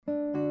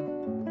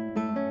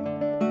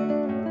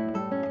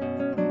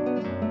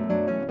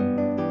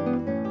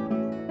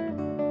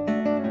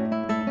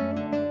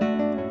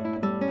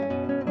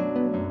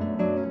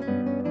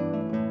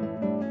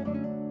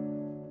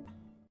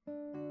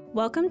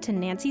Welcome to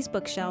Nancy's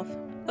Bookshelf,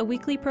 a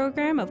weekly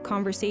program of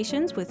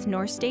conversations with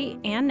North State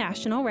and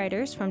national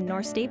writers from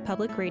North State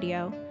Public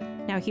Radio.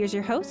 Now here's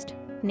your host,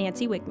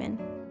 Nancy Wickman.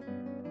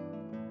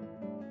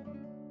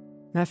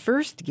 My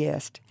first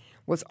guest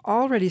was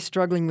already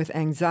struggling with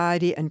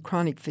anxiety and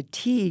chronic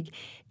fatigue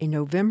in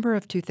November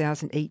of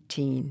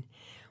 2018,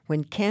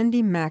 when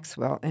Kandi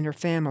Maxwell and her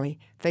family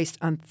faced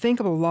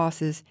unthinkable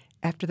losses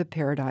after the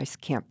Paradise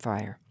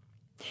campfire.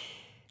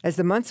 As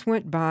the months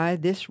went by,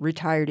 this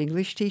retired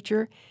English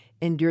teacher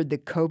endured the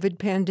COVID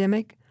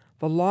pandemic,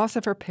 the loss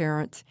of her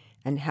parents,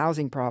 and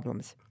housing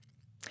problems.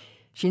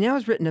 She now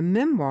has written a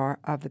memoir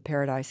of the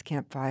Paradise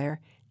campfire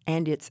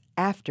and its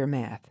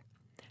aftermath.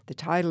 The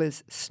title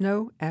is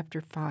Snow After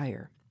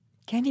Fire.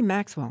 Kandi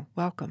Maxwell,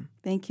 welcome.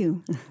 Thank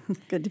you.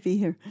 Good to be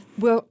here.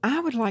 Well,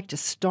 I would like to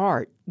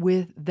start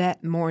with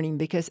that morning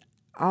because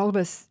all of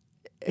us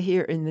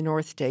here in the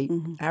North State,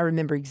 I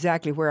remember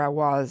exactly where I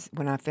was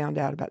when I found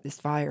out about this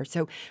fire.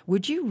 So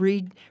would you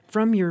read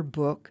from your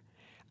book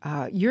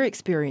your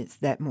experience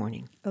that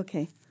morning?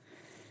 Okay.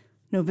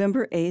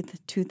 November 8th,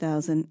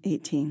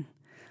 2018.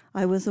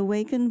 I was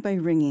awakened by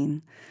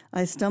ringing.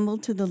 I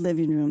stumbled to the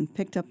living room,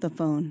 picked up the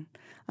phone.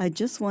 I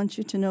just want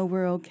you to know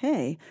we're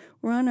okay.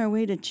 We're on our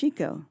way to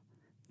Chico.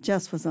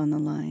 Jess was on the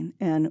line,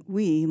 and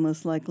we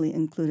most likely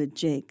included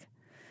Jake.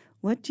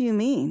 What do you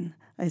mean?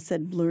 I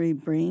said,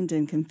 blurry-brained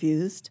and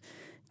confused.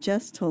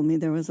 Jess told me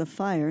there was a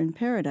fire in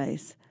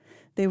Paradise.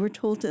 They were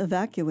told to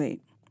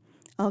evacuate.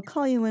 I'll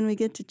call you when we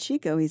get to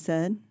Chico, he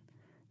said.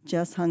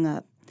 Jess hung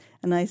up,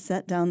 and I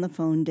set down the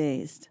phone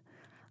dazed.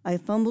 I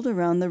fumbled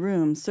around the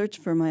room, searched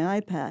for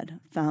my iPad,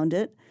 found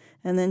it,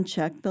 and then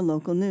checked the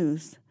local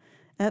news.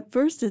 At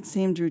first it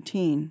seemed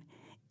routine.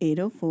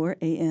 8:04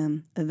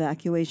 a.m.,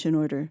 evacuation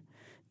order.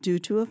 Due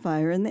to a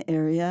fire in the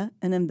area,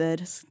 an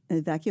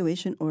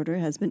evacuation order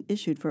has been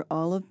issued for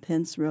all of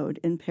Pence Road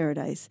in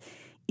Paradise,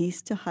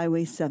 east to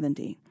Highway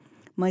 70.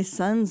 My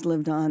sons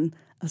lived on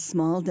a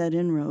small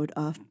dead-end road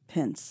off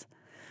Pence.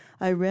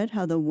 I read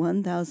how the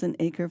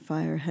 1,000-acre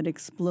fire had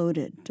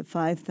exploded to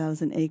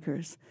 5,000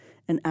 acres.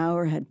 An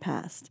hour had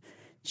passed.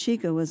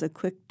 Chico was a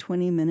quick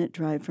 20-minute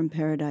drive from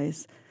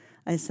Paradise.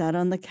 I sat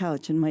on the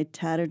couch in my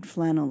tattered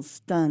flannels,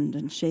 stunned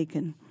and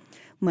shaken.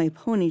 My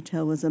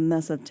ponytail was a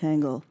mess of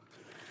tangle.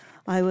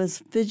 I was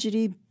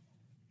fidgety,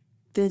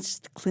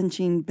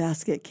 fist-clenching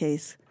basket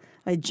case.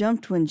 I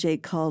jumped when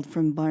Jake called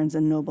from Barnes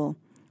 & Noble.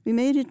 We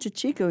made it to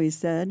Chico, he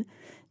said.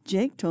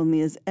 Jake told me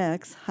his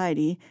ex,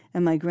 Heidi,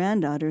 and my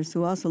granddaughters,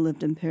 who also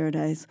lived in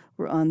Paradise,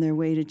 were on their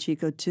way to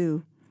Chico,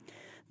 too.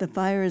 The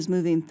fire is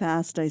moving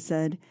fast, I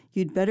said.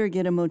 You'd better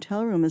get a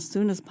motel room as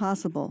soon as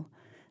possible.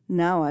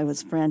 Now I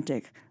was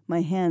frantic.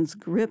 My hands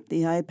gripped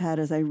the iPad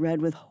as I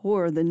read with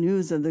horror the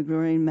news of the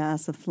growing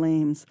mass of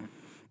flames.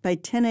 By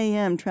 10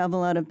 a.m.,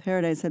 travel out of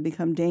Paradise had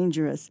become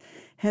dangerous.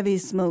 Heavy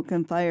smoke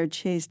and fire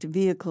chased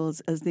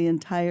vehicles as the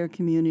entire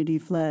community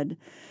fled.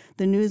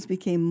 The news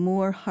became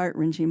more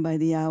heart-wrenching by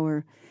the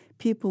hour.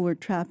 People were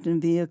trapped in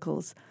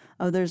vehicles.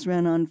 Others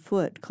ran on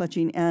foot,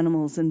 clutching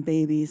animals and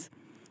babies.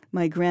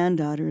 My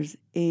granddaughters,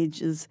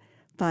 ages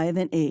 5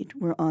 and 8,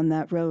 were on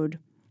that road.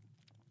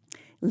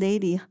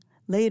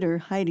 Later,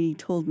 Heidi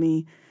told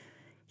me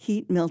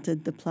heat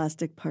melted the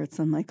plastic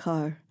parts on my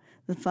car.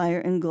 The fire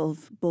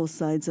engulfed both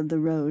sides of the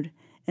road,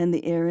 and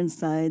the air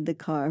inside the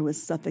car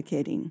was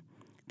suffocating.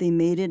 They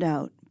made it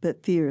out,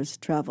 but fears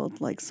traveled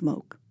like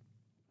smoke.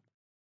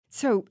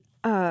 So,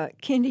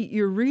 Kandi,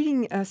 you're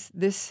reading us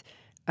this,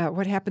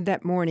 what happened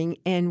that morning,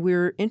 and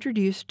we're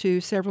introduced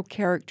to several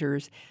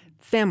characters,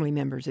 family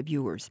members of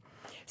yours.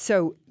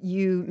 So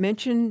you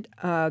mentioned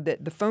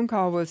that the phone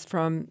call was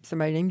from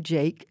somebody named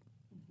Jake,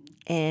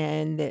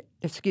 and that,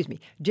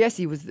 Jess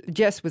was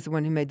the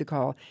one who made the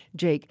call,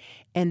 Jake,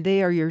 and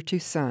they are your two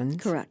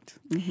sons. Correct.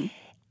 Mm-hmm.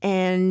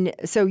 And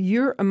so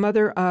you're a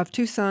mother of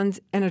two sons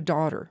and a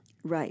daughter.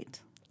 Right.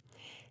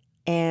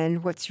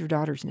 And what's your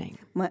daughter's name?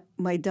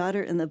 My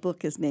daughter in the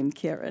book is named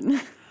Karen.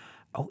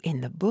 Oh,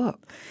 in the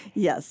book?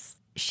 Yes.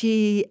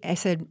 I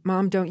said,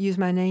 Mom, don't use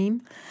my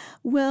name?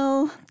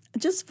 Well,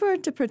 just for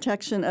the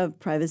protection of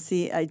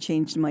privacy, I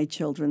changed my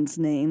children's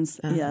names.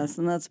 Yes,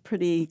 and that's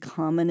pretty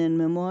common in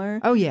memoir.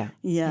 Oh, yeah.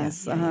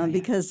 Yes, Yeah.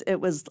 because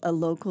it was a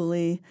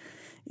locally,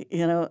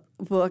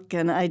 book,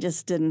 and I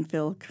just didn't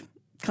feel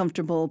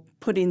comfortable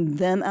putting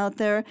them out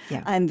there.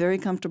 Yeah. I'm very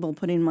comfortable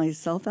putting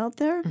myself out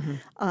there,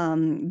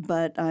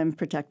 but I'm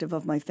protective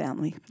of my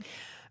family.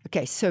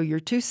 Okay, so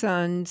your two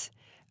sons,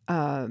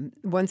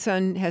 one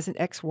son has an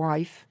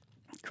ex-wife.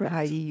 Correct.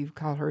 Heidi, you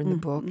call her in the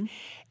book.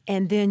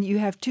 And then you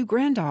have two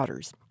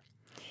granddaughters.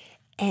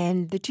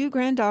 And the two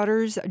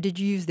granddaughters, did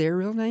you use their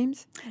real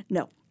names?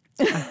 No.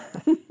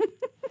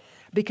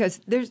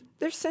 Because there's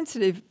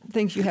sensitive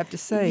things you have to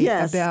say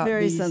about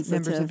very these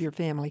sensitive members of your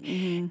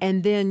family.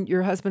 And then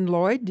your husband,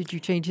 Lloyd, did you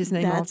change his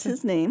name That's also?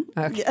 his name.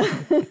 Okay.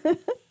 Yeah.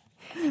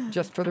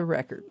 Just for the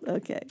record.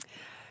 Okay.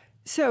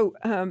 So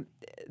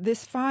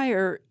this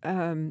fire,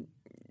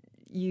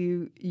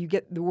 you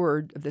get the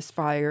word of this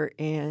fire,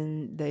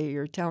 and they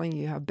are telling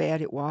you how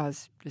bad it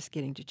was just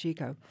getting to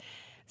Chico.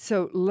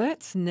 So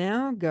let's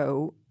now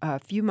go a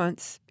few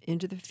months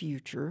into the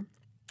future.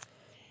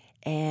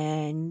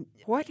 And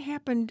what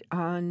happened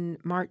on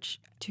March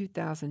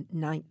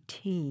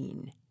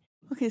 2019?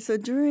 Okay, so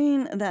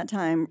during that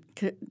time,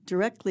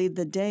 directly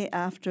the day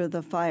after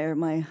the fire,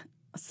 my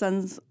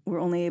sons were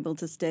only able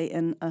to stay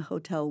in a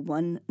hotel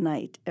one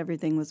night.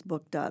 Everything was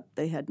booked up.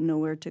 They had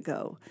nowhere to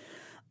go.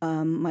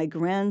 My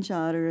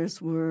granddaughters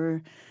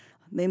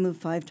they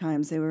moved 5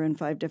 times. They were in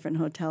 5 different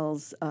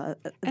hotels. And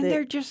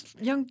they're just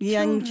young children.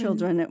 Young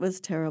children. It was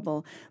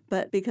terrible.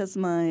 But because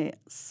my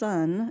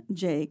son,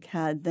 Jake,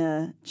 had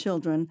the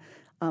children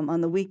on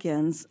the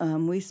weekends,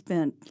 we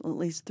spent at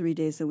least 3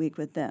 days a week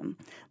with them.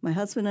 My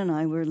husband and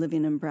I were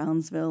living in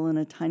Brownsville in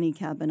a tiny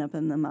cabin up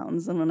in the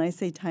mountains. And when I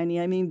say tiny,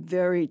 I mean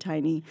very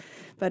tiny.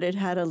 But it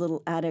had a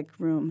little attic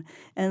room.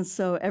 And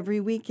so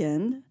every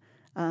weekend,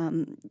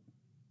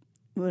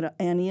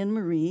 Annie and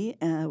Marie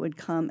would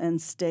come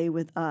and stay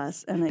with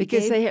us. And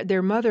because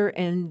their mother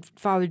and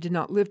father did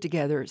not live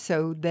together,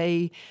 so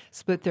they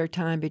split their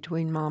time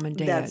between mom and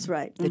dad. That's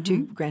right. The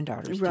 2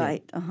 granddaughters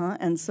Right, did.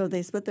 And so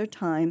they split their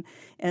time,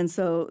 and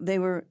so they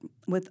were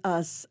with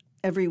us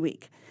every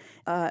week,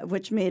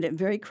 which made it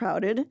very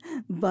crowded,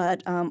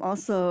 but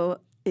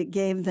also it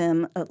gave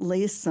them at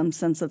least some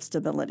sense of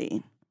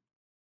stability.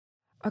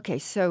 Okay,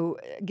 so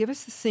give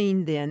us the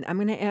scene then. I'm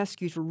going to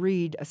ask you to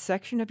read a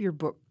section of your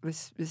book.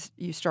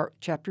 You start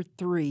chapter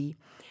 3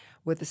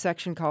 with a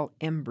section called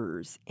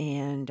Embers.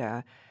 And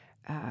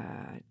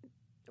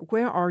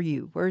where are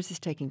you? Where is this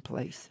taking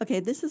place? Okay,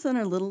 this is in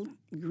our little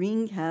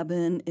green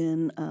cabin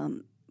in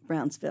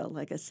Brownsville,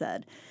 like I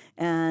said.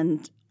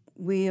 And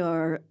we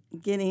are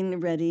getting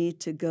ready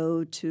to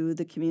go to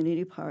the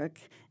community park.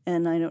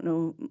 And I don't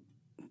know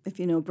if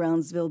you know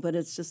Brownsville, but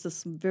it's just a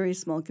very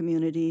small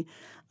community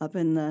up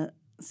in the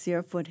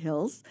Sierra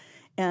foothills.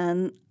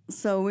 And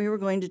so we were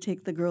going to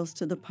take the girls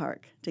to the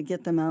park to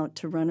get them out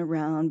to run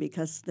around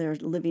because they're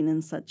living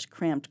in such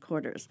cramped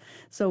quarters.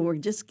 So we're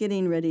just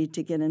getting ready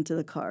to get into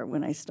the car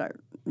when I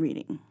start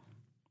reading.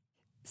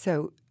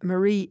 So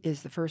Marie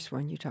is the first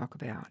one you talk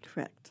about.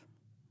 Correct.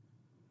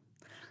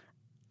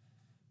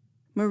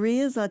 Marie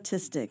is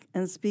autistic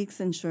and speaks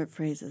in short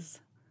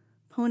phrases.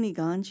 "Pony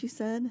gone," she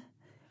said.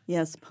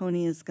 "Yes,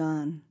 Pony is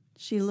gone."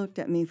 She looked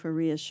at me for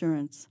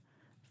reassurance.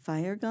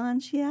 "Fire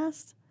gone?" she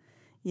asked.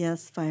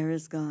 "Yes, fire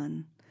is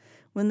gone."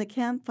 When the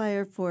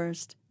campfire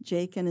forced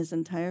Jake and his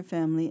entire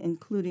family,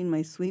 including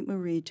my sweet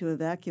Marie, to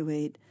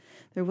evacuate,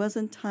 there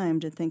wasn't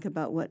time to think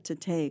about what to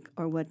take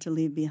or what to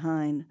leave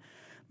behind.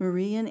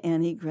 Marie and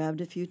Annie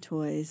grabbed a few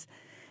toys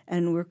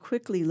and were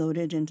quickly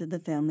loaded into the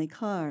family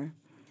car.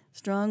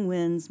 Strong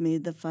winds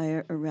made the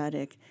fire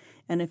erratic,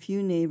 and a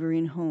few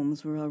neighboring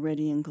homes were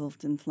already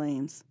engulfed in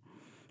flames.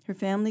 Her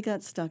family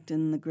got stuck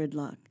in the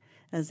gridlock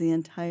as the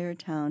entire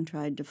town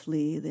tried to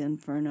flee the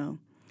inferno.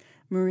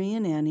 Marie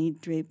and Annie,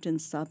 draped in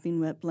sopping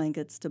wet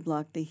blankets to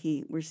block the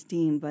heat, were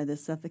steamed by the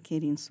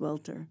suffocating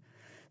swelter.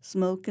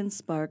 Smoke and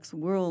sparks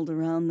whirled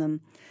around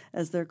them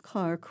as their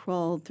car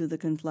crawled through the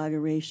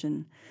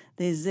conflagration.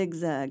 They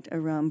zigzagged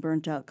around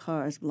burnt-out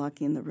cars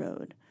blocking the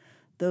road.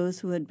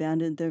 Those who had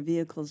abandoned their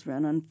vehicles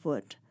ran on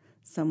foot,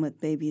 some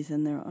with babies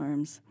in their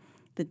arms.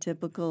 The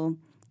typical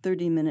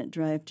 30-minute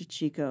drive to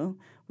Chico,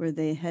 where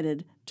they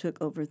headed,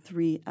 took over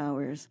 3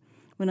 hours.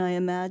 When I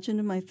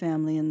imagined my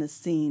family in the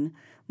scene,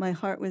 my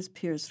heart was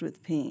pierced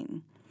with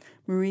pain.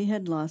 Marie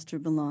had lost her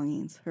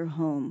belongings, her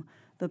home,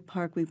 the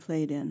park we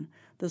played in,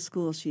 the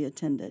school she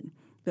attended.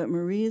 But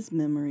Marie's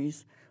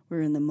memories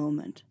were in the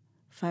moment.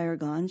 "Fire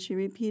gone," she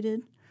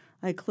repeated.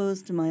 I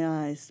closed my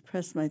eyes,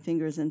 pressed my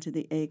fingers into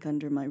the ache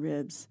under my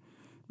ribs.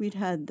 We'd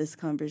had this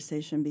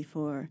conversation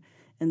before,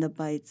 and the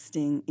bites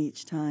sting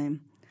each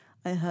time.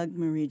 I hugged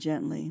Marie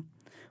gently.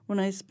 When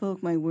I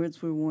spoke, my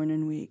words were worn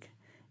and weak.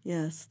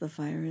 Yes, the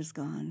fire is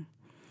gone.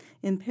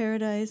 In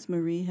Paradise,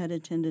 Marie had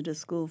attended a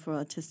school for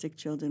autistic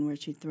children where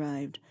she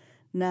thrived.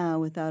 Now,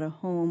 without a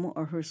home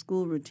or her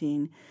school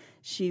routine,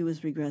 she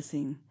was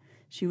regressing.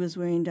 She was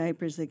wearing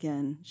diapers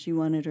again. She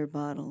wanted her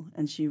bottle,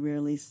 and she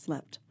rarely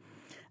slept.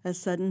 A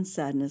sudden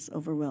sadness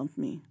overwhelmed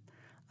me.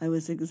 I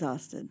was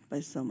exhausted by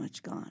so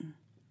much gone.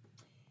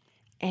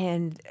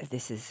 And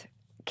this is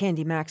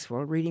Kandi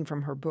Maxwell reading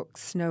from her book,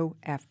 Snow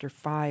After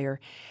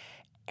Fire.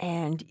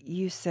 And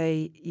you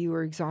say you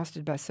were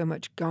exhausted by so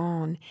much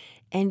gone,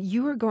 and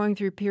you were going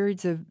through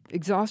periods of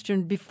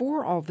exhaustion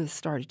before all this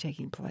started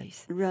taking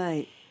place.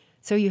 Right.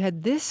 So you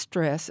had this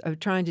stress of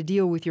trying to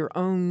deal with your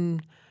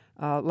own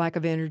lack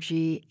of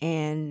energy,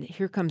 and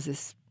here comes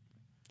this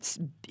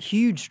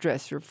huge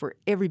stressor for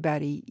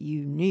everybody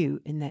you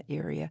knew in that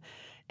area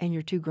and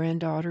your 2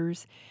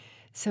 granddaughters.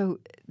 So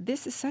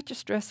this is such a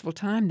stressful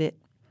time that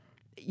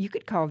you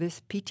could call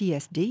this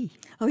PTSD.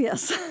 Oh,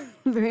 yes,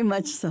 very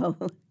much so.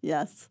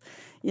 Yes,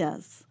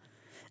 yes.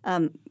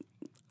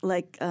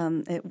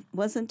 it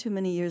wasn't too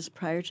many years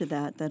prior to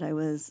that I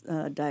was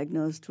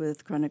diagnosed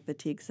with chronic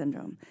fatigue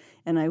syndrome.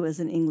 And I was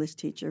an English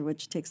teacher,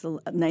 which takes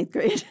ninth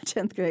grade,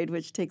 10th grade,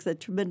 which takes a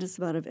tremendous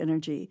amount of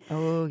energy.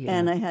 Oh, yeah.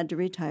 And I had to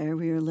retire.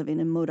 We were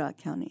living in Modoc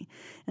County.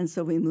 And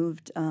so we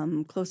moved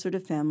closer to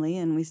family,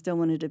 and we still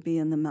wanted to be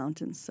in the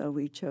mountains, so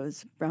we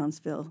chose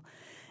Brownsville.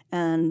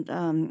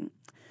 And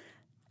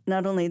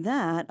not only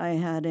that, I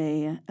had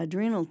a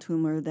adrenal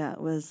tumor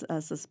that was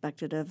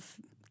suspected of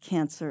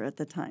cancer at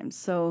the time.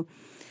 So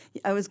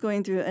I was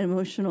going through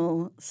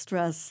emotional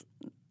stress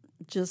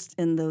just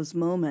in those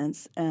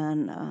moments,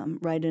 and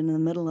right in the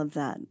middle of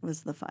that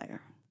was the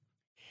fire.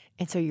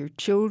 And so your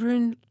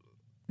children,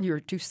 your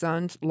two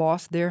sons,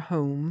 lost their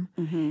home.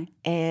 Mm-hmm.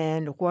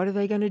 And what are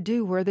they going to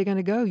do? Where are they going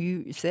to go?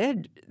 You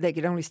said they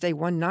could only stay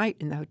one night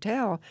in the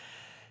hotel.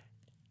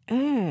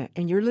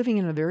 And you're living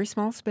in a very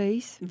small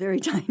space. Very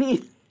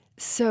tiny.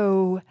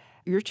 So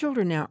your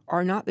children now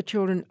are not the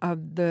children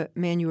of the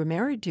man you were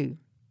married to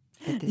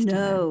at this time.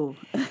 No.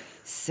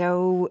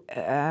 So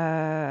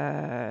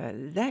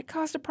that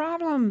caused a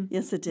problem.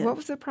 Yes, it did. What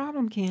was the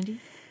problem, Kandi?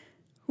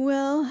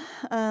 Well,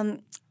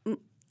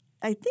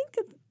 I think,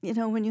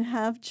 when you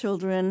have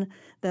children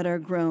that are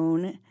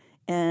grown,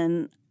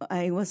 and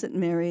I wasn't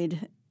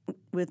married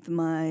with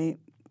my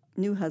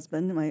new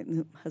husband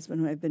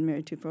who I've been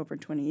married to for over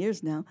 20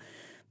 years now,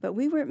 but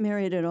we weren't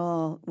married at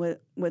all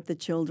with the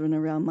children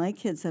around. My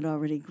kids had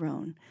already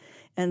grown.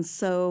 And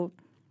so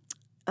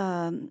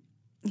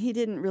he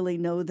didn't really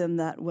know them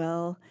that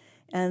well.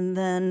 And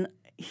then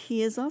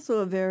he is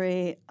also a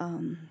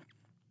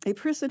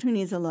person who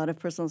needs a lot of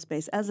personal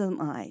space, as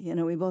am I.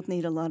 We both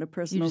need a lot of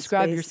personal space. You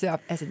describe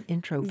yourself as an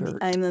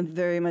introvert. I'm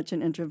very much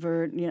an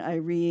introvert. I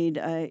read.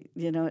 I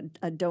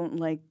don't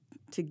like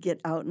to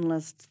get out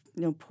unless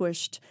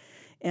pushed.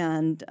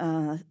 And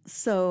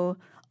so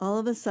all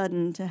of a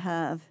sudden to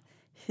have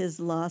his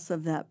loss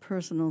of that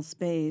personal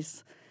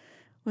space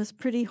was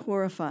pretty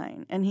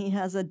horrifying. And he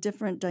has a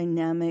different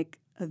dynamic,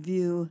 a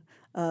view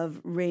of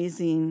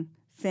raising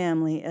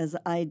family as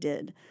I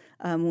did.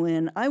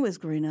 When I was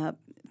growing up,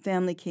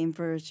 family came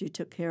first. You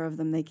took care of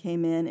them. They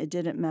came in. It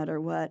didn't matter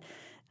what.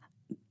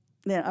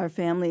 My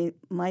family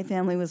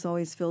was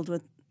always filled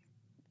with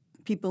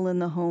people in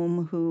the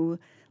home who,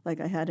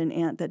 like I had an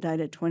aunt that died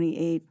at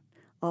 28.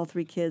 All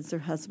three kids, her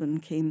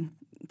husband came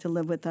to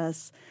live with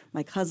us.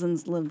 My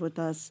cousins lived with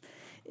us.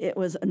 It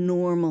was a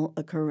normal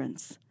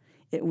occurrence.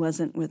 It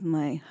wasn't with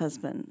my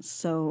husband.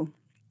 So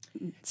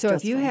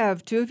if you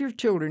have two of your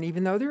children,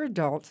 even though they're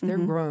adults, they're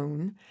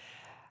grown,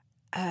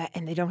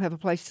 and they don't have a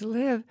place to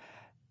live,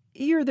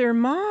 you're their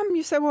mom.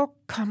 You say, well,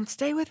 come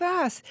stay with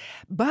us.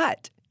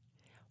 But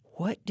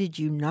what did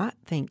you not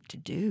think to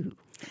do?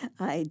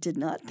 I did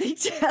not think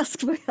to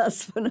ask my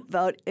husband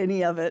about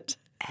any of it.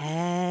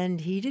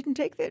 And he didn't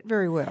take that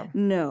very well.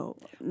 No.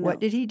 What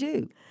did he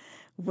do?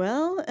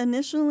 Well,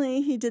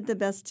 initially he did the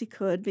best he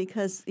could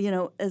because,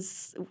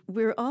 as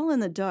we're all in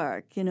the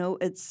dark,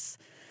 it's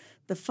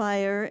the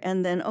fire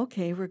and then,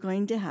 okay, we're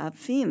going to have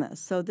FEMA.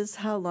 So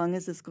how long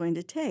is this going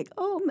to take?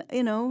 Oh,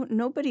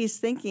 nobody's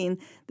thinking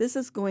this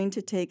is going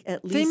to take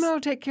at least... FEMA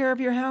will take care of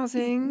your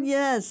housing.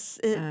 Yes.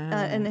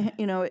 And,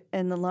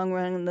 in the long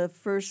run, the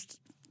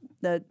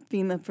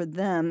FEMA for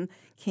them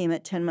came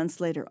at 10 months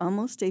later,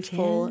 almost a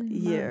full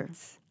year.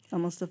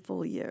 Almost a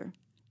full year.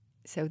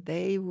 So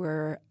they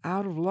were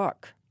out of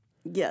luck,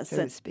 yes,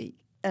 so to speak.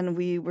 And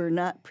we were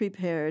not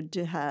prepared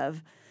to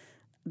have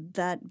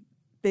that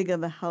big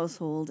of a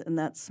household and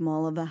that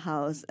small of a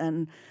house.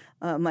 And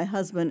my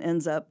husband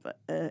ends up,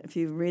 if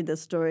you read the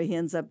story, he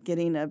ends up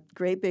getting a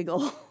great big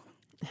old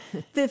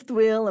fifth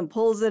wheel and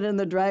pulls it in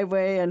the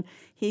driveway, and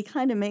he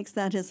kind of makes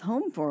that his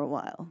home for a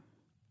while.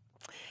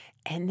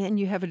 And then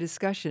you have a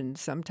discussion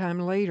sometime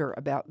later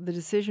about the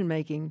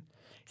decision-making.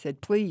 He said,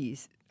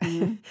 please,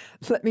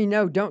 let me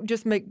know. Don't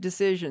just make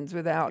decisions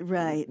without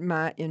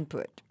my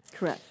input.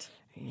 Correct.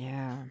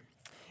 Yeah.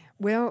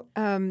 Well,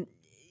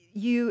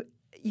 you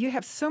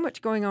have so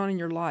much going on in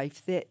your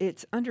life that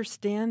it's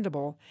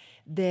understandable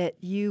that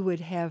you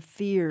would have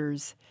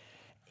fears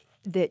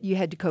that you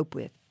had to cope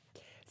with.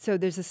 So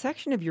there's a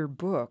section of your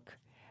book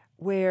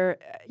where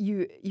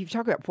you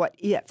talk about what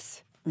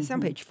ifs. It's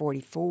on page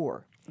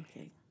 44.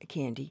 Okay.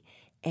 Kandi,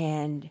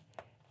 and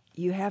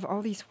you have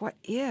all these what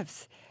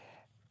ifs.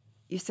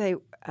 You say,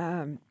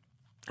 I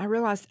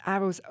realized I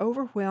was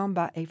overwhelmed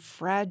by a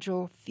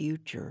fragile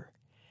future.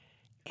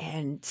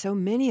 And so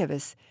many of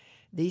us,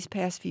 these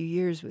past few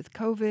years with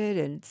COVID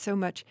and so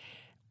much,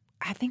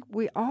 I think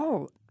we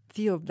all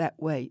feel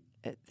that way.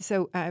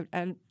 So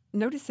I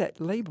noticed that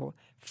label,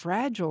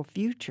 fragile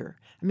future.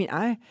 I mean,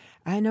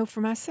 I know for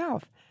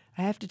myself,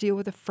 I have to deal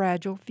with a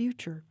fragile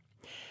future.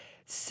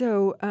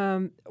 So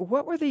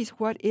what were these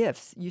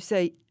what-ifs? You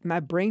say, my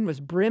brain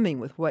was brimming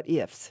with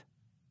what-ifs.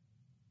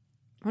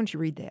 Why don't you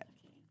read that?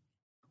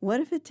 What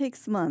if it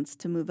takes months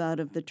to move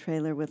out of the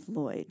trailer with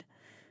Lloyd?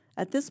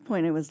 At this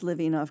point, I was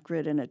living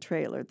off-grid in a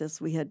trailer.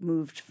 We had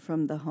moved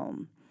from the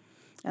home.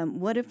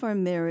 What if our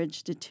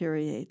marriage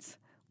deteriorates?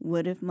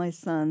 What if my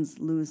sons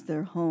lose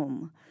their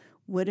home?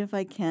 What if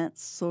I can't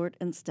sort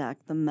and stack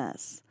the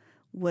mess?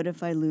 What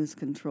if I lose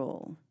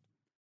control?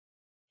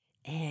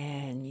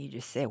 And you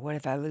just say, what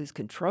if I lose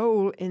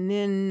control? And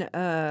then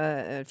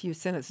a few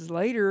sentences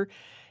later,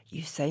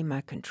 you say,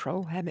 my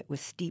control habit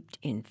was steeped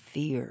in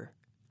fear.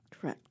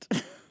 Correct.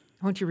 Why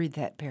don't you read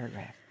that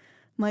paragraph?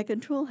 My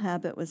control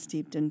habit was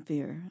steeped in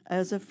fear. I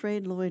was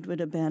afraid Lloyd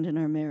would abandon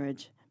our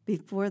marriage.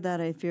 Before that,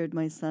 I feared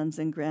my sons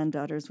and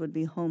granddaughters would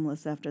be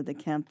homeless after the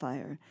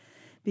campfire.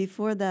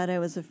 Before that, I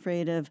was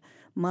afraid of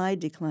my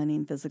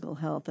declining physical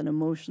health and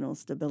emotional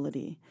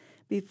stability.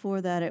 Before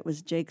that, it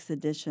was Jake's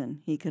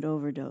addiction. He could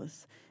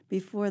overdose.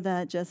 Before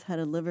that, Jess had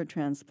a liver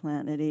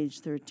transplant at age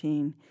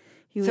 13.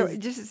 So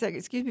just a second,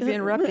 excuse me for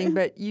interrupting,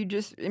 but you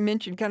just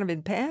mentioned kind of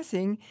in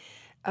passing,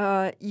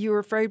 you were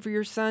afraid for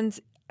your son's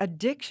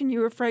addiction.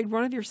 You were afraid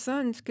one of your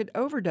sons could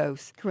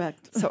overdose.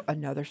 Correct. So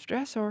another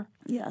stressor.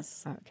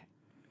 Yes. Okay.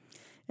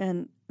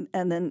 And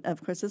then,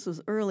 of course, this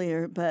was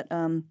earlier, but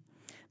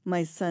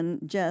my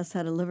son, Jess,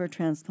 had a liver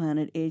transplant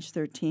at age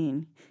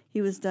 13. He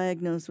was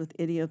diagnosed with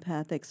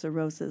idiopathic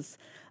cirrhosis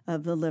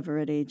of the liver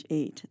at age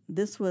 8.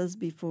 This was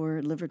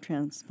before liver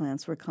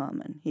transplants were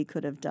common. He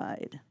could have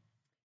died.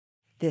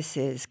 This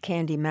is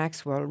Kandi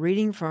Maxwell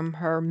reading from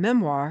her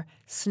memoir,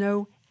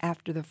 Snow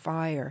After the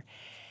Fire.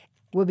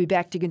 We'll be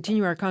back to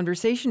continue our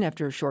conversation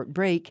after a short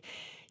break.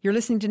 You're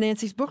listening to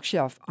Nancy's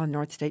Bookshelf on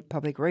North State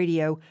Public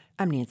Radio.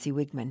 I'm Nancy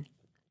Wigman.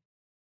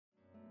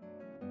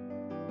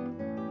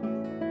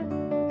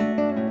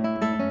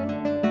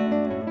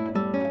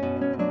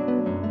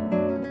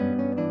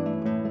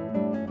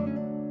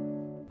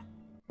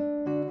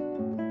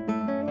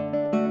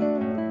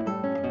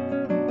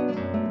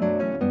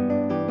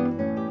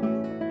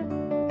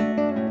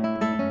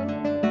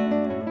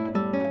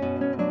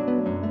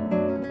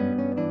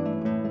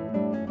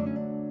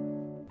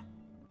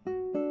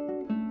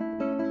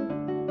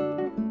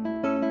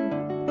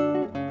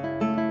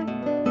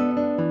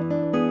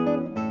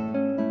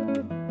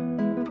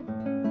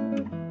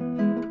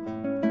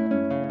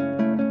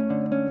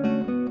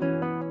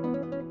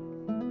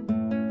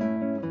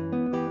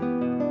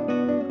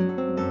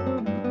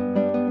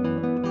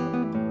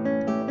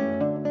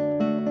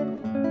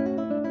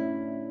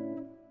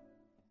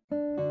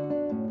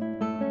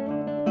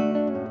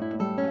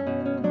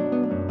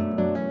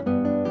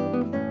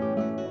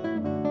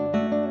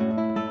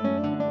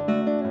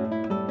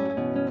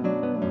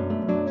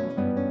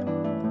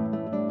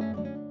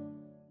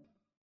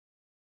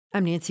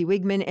 I'm Nancy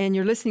Wigman, and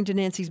you're listening to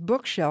Nancy's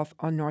Bookshelf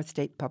on North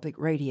State Public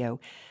Radio.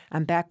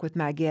 I'm back with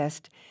my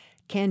guest,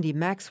 Kandi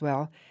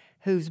Maxwell,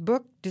 whose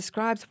book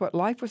describes what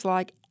life was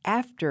like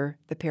after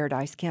the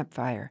Paradise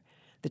Campfire.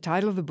 The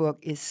title of the book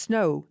is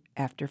Snow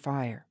After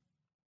Fire.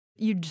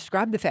 You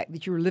described the fact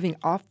that you were living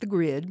off the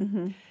grid.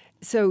 Mm-hmm.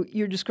 So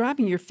you're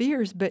describing your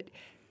fears, but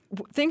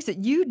things that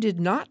you did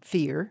not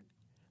fear,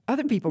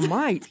 other people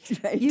might.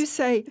 Right. You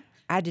say,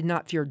 I did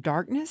not fear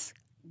darkness,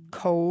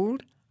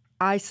 cold,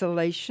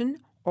 isolation,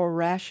 or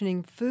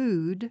rationing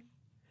food.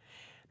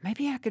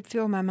 Maybe I could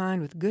fill my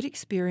mind with good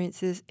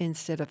experiences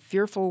instead of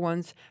fearful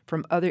ones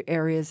from other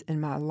areas in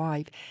my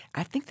life.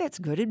 I think that's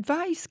good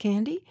advice,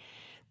 Kandi,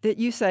 that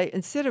you say,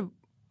 instead of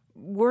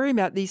worrying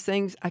about these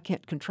things I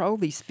can't control,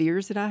 these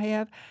fears that I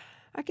have,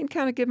 I can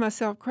kind of give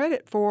myself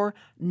credit for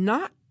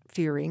not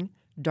fearing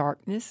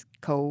darkness,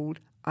 cold,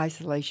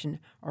 isolation,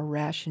 or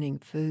rationing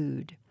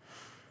food.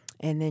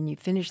 And then you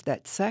finish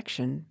that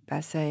section by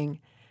saying,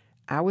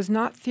 I was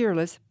not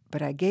fearless,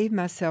 but I gave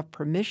myself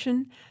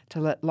permission to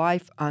let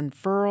life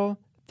unfurl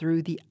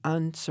through the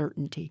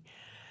uncertainty.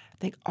 I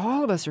think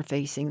all of us are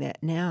facing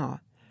that now.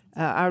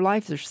 Our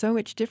lives are so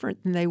much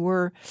different than they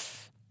were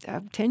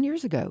 10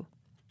 years ago.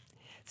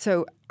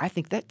 So I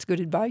think that's good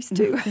advice,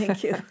 too.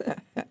 Thank you.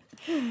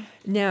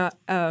 Now,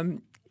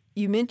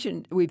 you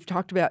mentioned, we've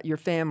talked about your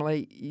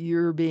family,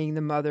 you're being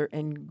the mother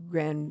and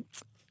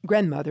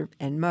grandmother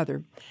and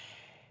mother,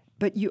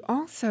 but you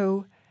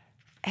also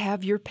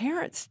have your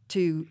parents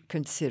to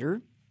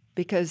consider,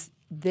 because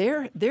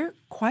they're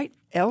quite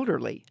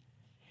elderly.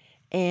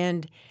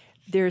 And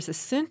there's a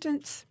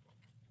sentence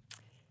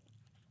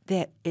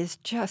that is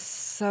just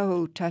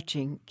so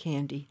touching,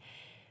 Kandi.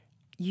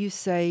 You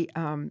say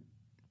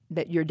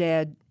that your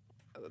dad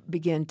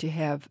began to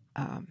have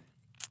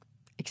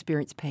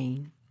experience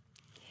pain.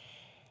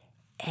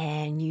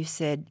 And you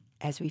said,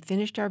 as we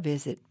finished our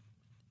visit,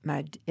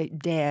 my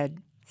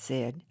dad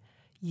said,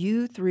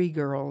 you three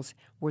girls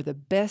were the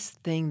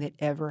best thing that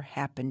ever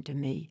happened to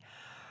me.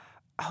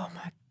 Oh,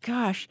 my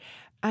gosh.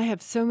 I have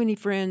so many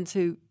friends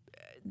who,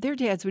 their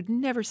dads would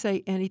never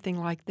say anything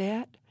like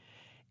that.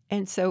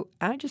 And so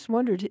I just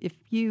wondered if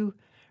you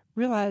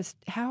realized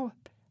how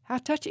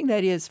touching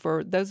that is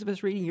for those of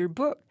us reading your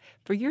book,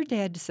 for your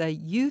dad to say,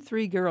 you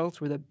three girls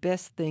were the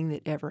best thing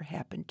that ever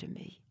happened to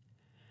me.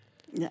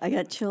 Yeah, I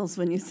got chills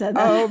when you said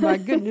that. Oh, my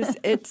goodness.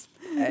 It's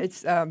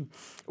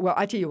well,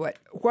 I tell you what,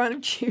 why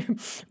don't you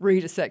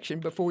read a section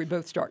before we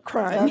both start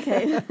crying?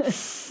 Okay.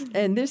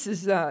 And this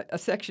is a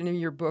section in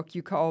your book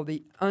you call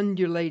The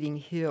Undulating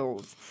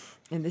Hills.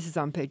 And this is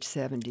on page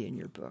 70 in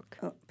your book.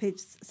 Oh, page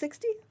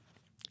 60?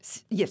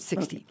 Yes,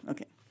 60.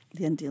 Okay,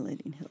 the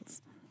undulating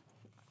hills.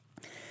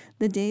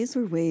 The days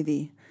were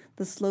wavy.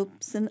 The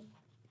slopes and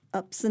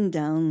ups and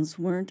downs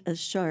weren't as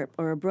sharp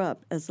or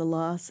abrupt as the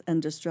loss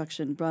and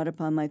destruction brought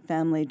upon my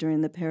family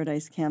during the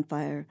Paradise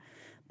Campfire.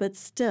 But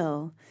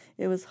still,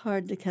 it was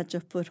hard to catch a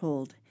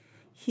foothold.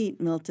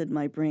 Heat melted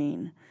my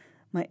brain.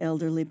 My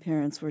elderly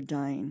parents were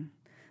dying.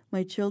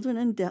 My children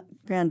and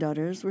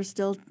granddaughters were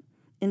still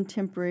in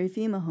temporary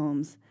FEMA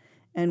homes,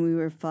 and we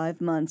were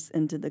 5 months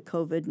into the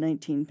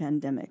COVID-19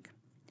 pandemic.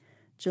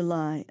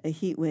 July, a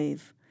heat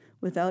wave.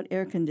 Without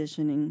air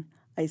conditioning,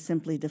 I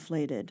simply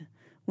deflated.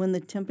 When the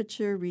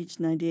temperature reached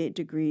 98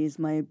 degrees,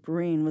 my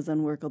brain was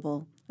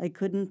unworkable. I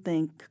couldn't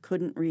think,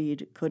 couldn't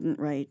read, couldn't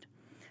write.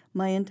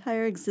 My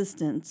entire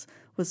existence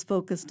was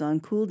focused on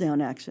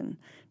cool-down action.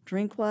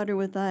 Drink water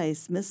with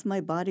ice, mist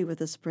my body with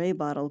a spray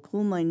bottle,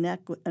 cool my neck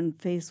and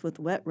face with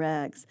wet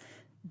rags,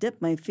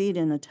 dip my feet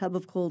in a tub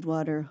of cold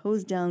water,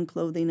 hose down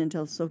clothing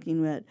until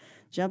soaking wet,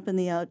 jump in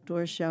the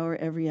outdoor shower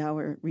every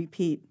hour,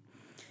 repeat.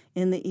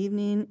 In the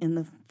evening, in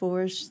the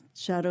forest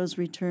shadows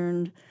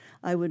returned,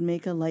 I would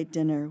make a light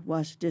dinner,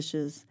 wash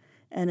dishes.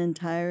 An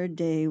entire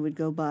day would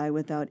go by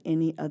without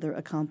any other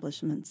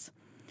accomplishments.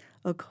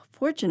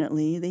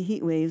 Fortunately, the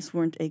heat waves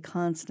weren't a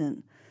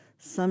constant.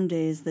 Some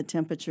days the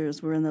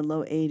temperatures were in the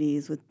low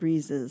 80s with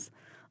breezes.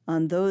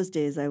 On those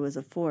days I was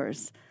a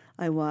force.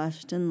 I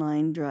washed and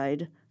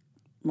line-dried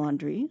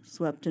laundry,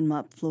 swept and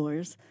mopped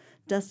floors,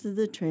 dusted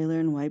the trailer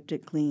and wiped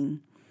it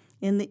clean.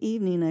 In the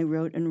evening I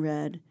wrote and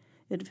read.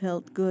 It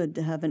felt good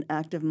to have an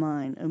active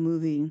mind, a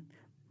moving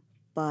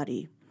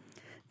body.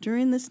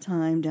 During this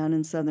time down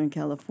in Southern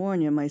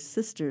California, my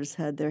sisters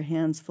had their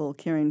hands full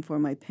caring for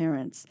my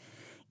parents.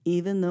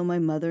 Even though my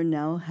mother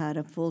now had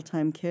a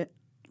full-time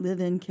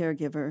live-in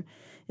caregiver,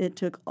 it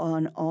took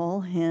an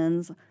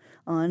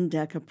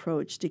all-hands-on-deck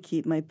approach to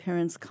keep my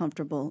parents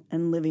comfortable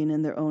and living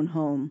in their own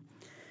home.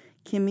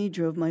 Kimmy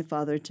drove my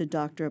father to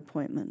doctor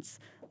appointments.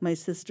 My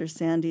sister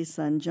Sandy's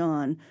son,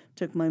 John,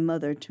 took my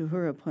mother to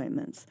her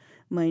appointments.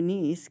 My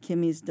niece,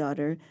 Kimmy's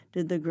daughter,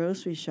 did the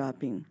grocery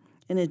shopping.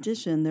 In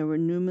addition, there were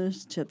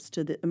numerous trips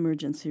to the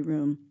emergency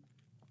room.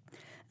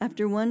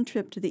 After one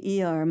trip to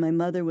the ER, my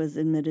mother was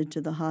admitted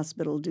to the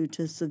hospital due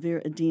to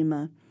severe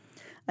edema.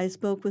 I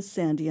spoke with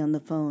Sandy on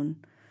the phone.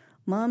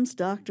 Mom's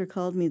doctor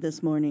called me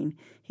this morning.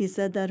 He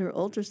said that her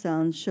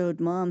ultrasound showed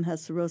Mom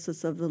has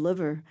cirrhosis of the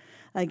liver.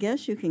 I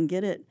guess you can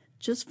get it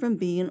just from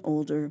being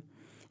older.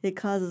 It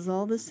causes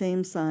all the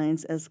same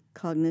signs as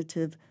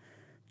cognitive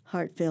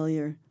heart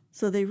failure,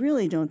 so they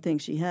really don't think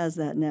she has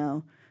that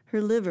now.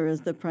 Her liver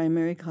is the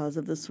primary cause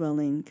of the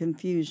swelling,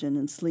 confusion,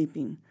 and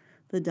sleeping.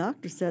 The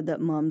doctor said that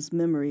Mom's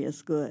memory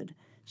is good.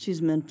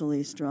 She's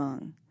mentally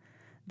strong.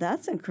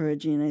 That's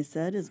encouraging, I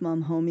said. Is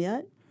Mom home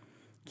yet?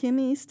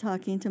 Kimmy's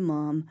talking to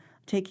Mom,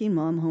 taking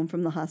Mom home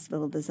from the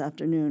hospital this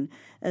afternoon,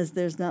 as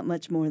there's not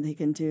much more they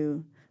can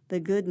do. The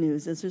good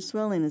news is her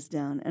swelling is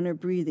down and her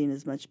breathing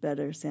is much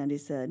better, Sandy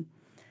said.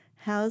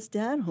 How's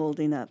Dad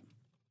holding up?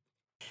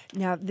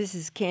 Now, this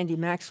is Kandi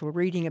Maxwell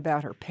reading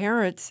about her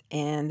parents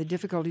and the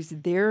difficulties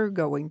that they're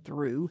going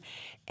through.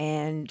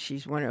 And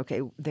she's wondering,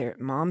 okay, their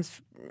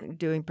Mom's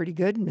doing pretty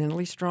good,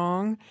 mentally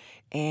strong,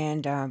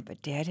 and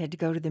but Dad had to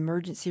go to the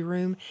emergency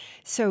room.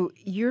 So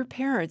your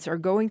parents are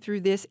going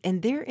through this,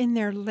 and they're in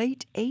their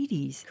late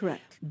 80s.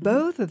 Correct.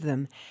 Both of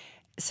them.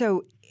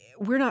 So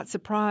we're not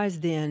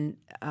surprised then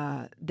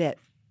that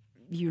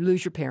you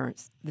lose your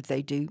parents, that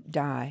they do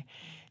die.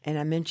 And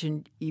I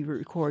mentioned you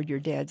record your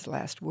dad's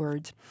last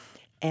words.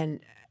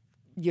 And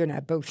you and I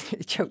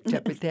both choked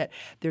up with that.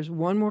 There's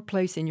one more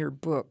place in your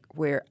book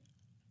where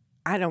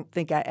I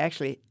think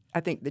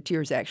the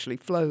tears actually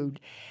flowed.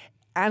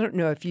 I don't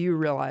know if you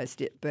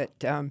realized it,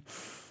 but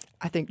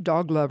I think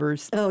dog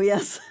lovers. Oh,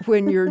 yes.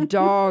 When your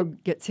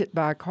dog gets hit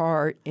by a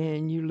car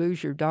and you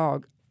lose your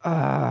dog,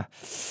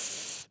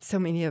 so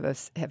many of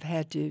us have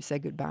had to say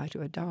goodbye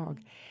to a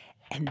dog.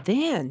 And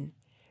then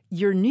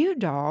your new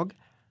dog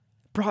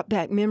brought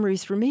back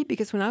memories for me,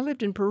 because when I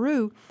lived in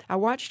Peru, I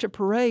watched a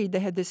parade.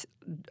 They had this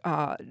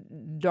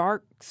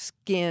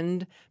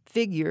dark-skinned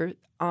figure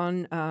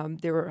on.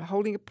 They were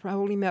holding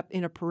him up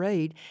in a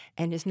parade,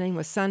 and his name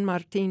was San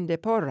Martin de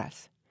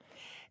Porras.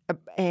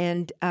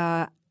 And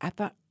I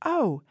thought,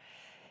 oh,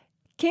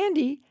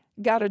 Kandi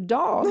got a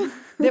dog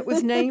that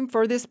was named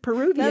for this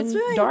Peruvian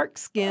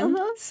dark-skinned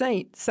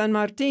saint, San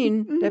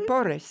Martin de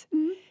Porras.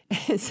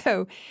 And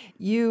so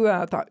you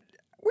thought,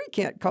 we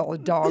can't call a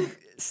dog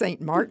Saint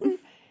Martin.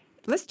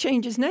 Let's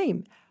change his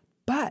name.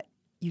 But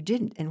you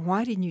didn't. And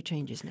why didn't you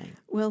change his name?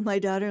 Well, my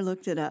daughter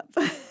looked it up.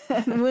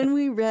 And when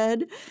we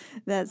read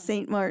that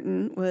Saint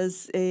Martin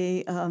was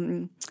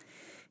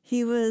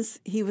he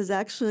was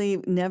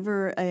actually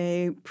never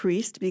a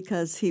priest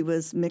because he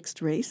was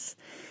mixed race.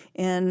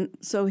 And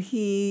so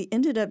he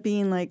ended up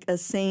being like a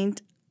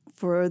saint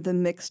for the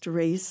mixed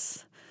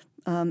race.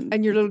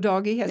 And your little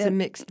doggy has a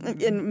mixed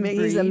breed.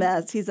 He's a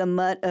mess. He's a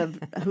mutt of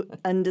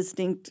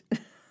undistinct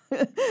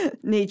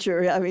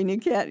nature. I mean, you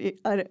can't.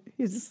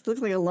 He just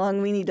looks like a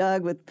long, weeny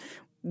dog with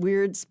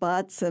weird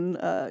spots, and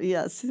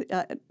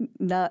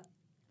not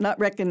not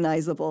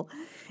recognizable.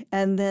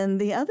 And then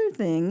the other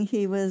thing,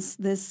 he was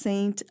this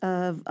saint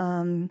of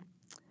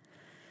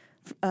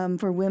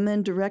for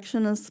women,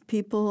 directionless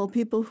people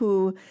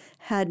who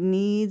had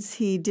needs.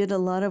 He did a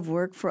lot of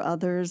work for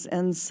others,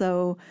 and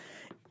so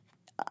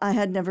I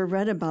had never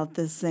read about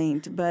this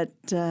saint, but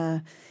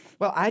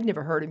well, I'd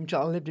never heard him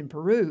until I lived in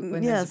Peru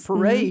when yes, there's a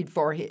parade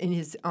for in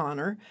his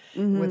honor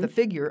with a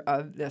figure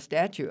of the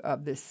statue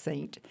of this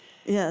saint.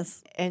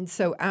 Yes. And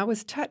so I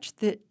was touched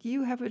that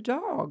you have a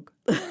dog.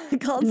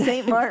 Called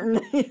Saint Martin.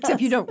 Yes.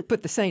 Except you don't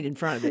put the saint in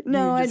front of it.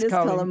 No, You I just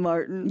call him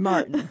Martin.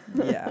 Martin,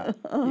 yeah,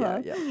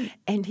 yeah.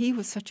 And he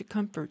was such a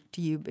comfort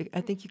to you.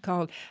 I think you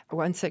called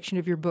one section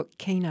of your book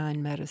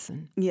Canine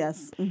Medicine.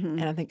 Yes. Mm-hmm.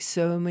 And I think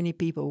so many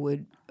people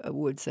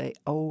would say,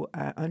 oh,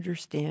 I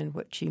understand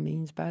what she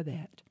means by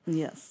that.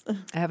 Yes.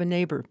 I have a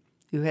neighbor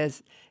who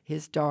has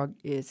his dog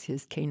is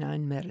his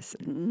canine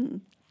medicine. Mm-hmm.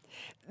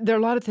 There are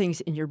a lot of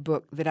things in your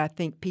book that I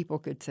think people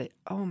could say,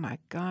 oh, my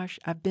gosh,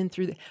 I've been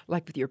through that,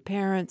 like with your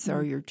parents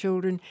or your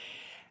children.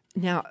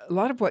 Now, a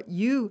lot of what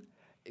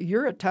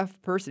you're a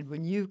tough person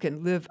when you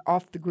can live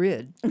off the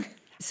grid.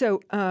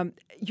 So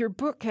your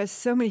book has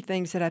so many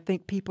things that I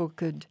think people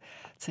could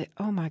say,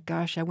 oh, my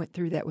gosh, I went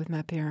through that with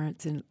my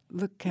parents, and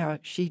look how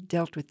she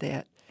dealt with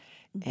that.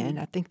 Mm-hmm. And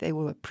I think they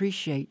will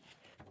appreciate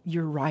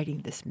your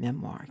writing this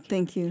memoir.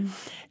 Thank you.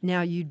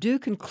 Now, you do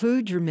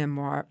conclude your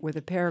memoir with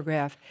a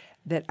paragraph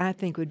that I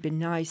think would be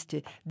nice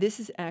to. This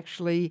is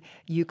actually,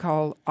 you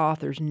call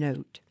author's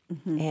note.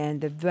 Mm-hmm.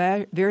 And the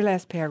very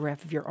last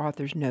paragraph of your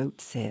author's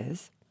note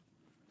says,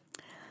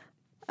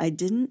 I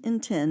didn't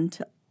intend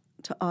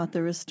to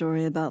author a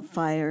story about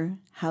fire,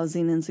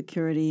 housing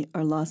insecurity,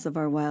 or loss of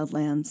our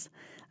wildlands.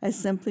 I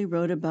simply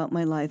wrote about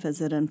my life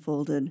as it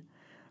unfolded.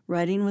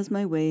 Writing was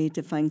my way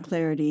to find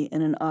clarity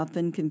in an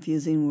often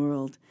confusing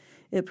world.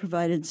 It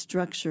provided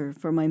structure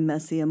for my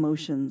messy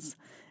emotions.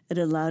 It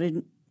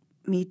allowed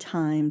me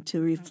time to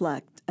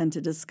reflect and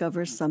to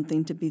discover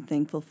something to be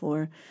thankful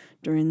for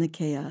during the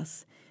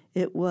chaos.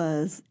 It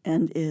was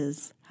and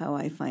is how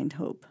I find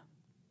hope.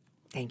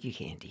 Thank you,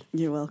 Kandi.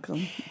 You're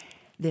welcome.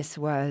 This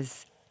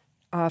was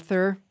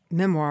author,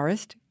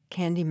 memoirist,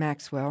 Kandi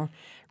Maxwell,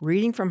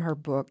 reading from her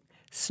book,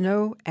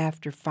 Snow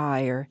After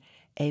Fire,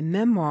 a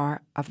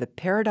memoir of the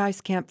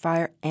Paradise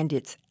Campfire and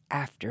its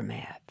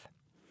aftermath.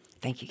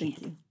 Thank you, Kandi.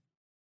 Thank you.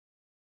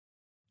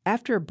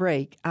 After a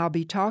break, I'll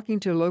be talking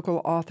to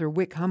local author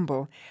Wick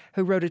Humble,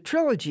 who wrote a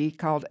trilogy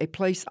called A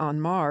Place on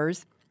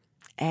Mars,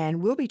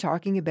 and we'll be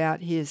talking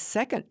about his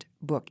second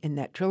book in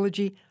that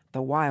trilogy,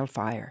 The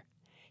Wildfire.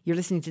 You're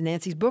listening to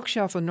Nancy's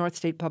Bookshelf on North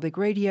State Public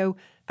Radio.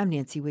 I'm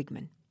Nancy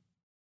Wigman.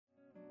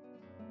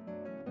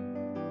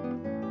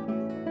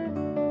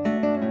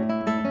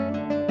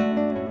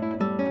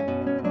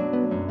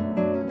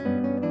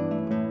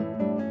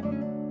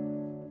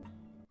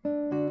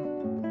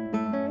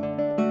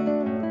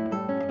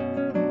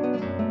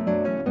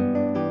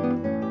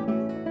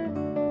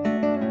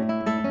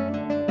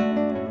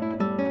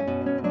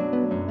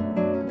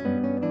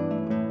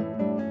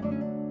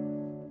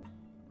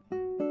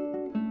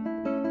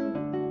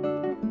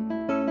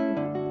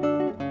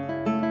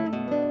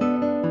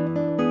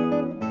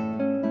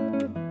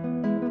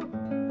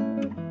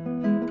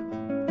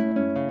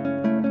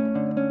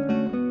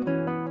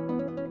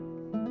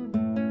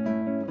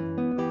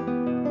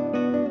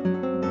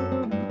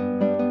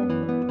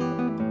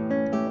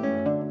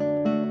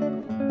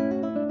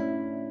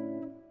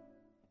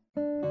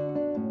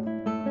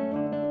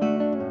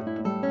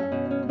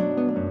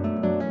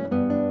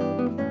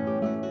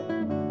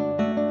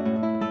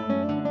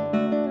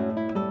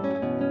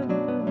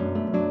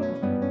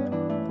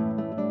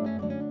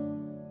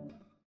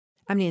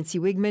 I'm Nancy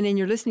Wigman, and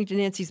you're listening to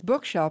Nancy's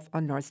Bookshelf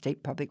on North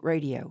State Public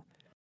Radio.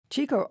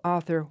 Chico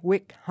author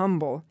Wick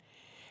Humble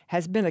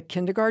has been a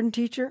kindergarten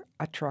teacher,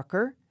 a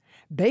trucker,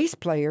 bass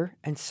player,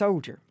 and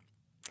soldier.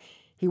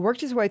 He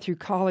worked his way through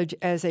college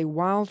as a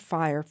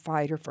wildfire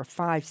fighter for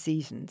 5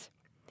 seasons.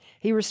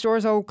 He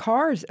restores old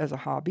cars as a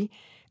hobby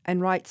and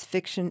writes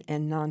fiction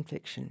and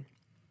nonfiction.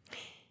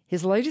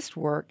 His latest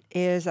work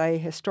is a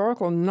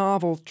historical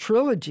novel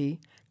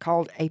trilogy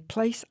called A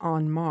Place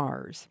on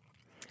Mars.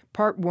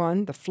 Part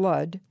 1, The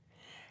Flood,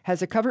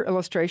 has a cover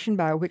illustration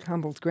by Wick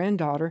Humble's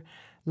granddaughter,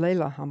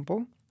 Layla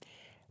Humble.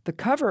 The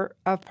cover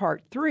of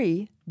Part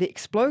 3, The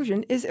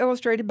Explosion, is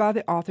illustrated by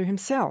the author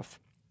himself.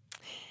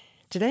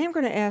 Today I'm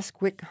going to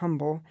ask Wick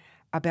Humble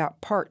about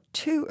Part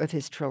 2 of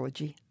his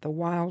trilogy, The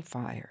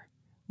Wildfire.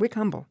 Wick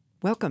Humble,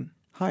 welcome.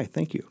 Hi,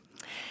 thank you.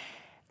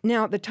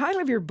 Now, the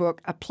title of your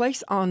book, A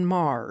Place on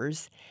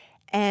Mars,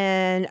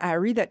 and I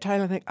read that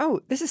title and think, oh,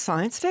 this is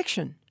science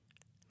fiction.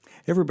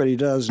 Everybody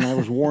does, and I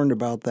was warned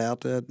about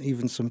that,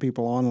 even some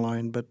people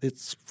online, but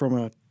it's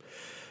from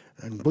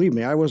and believe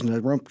me, I wasn't a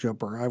rope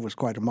jumper. I was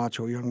quite a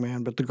macho young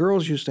man, but the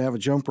girls used to have a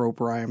jump rope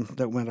rhyme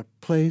that went, a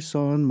place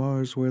on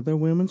Mars where the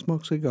women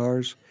smoke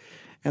cigars.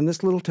 And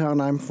this little town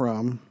I'm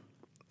from,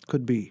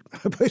 could be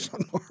a place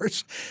on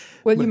Mars.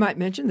 Well, But you might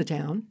mention the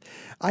town.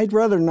 I'd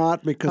rather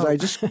not because I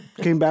just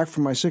came back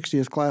from my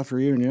 60th class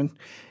reunion,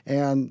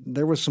 and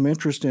there was some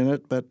interest in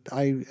it. But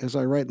as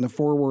I write in the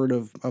foreword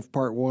of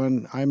part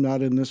 1, I'm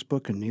not in this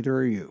book, and neither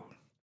are you.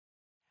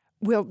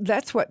 Well,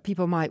 that's what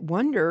people might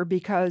wonder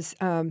because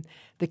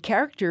the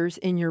characters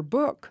in your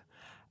book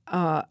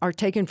are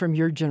taken from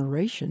your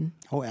generation.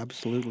 Oh,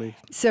 absolutely.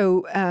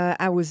 So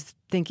I was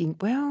thinking,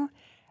 well,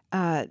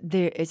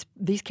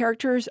 these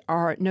characters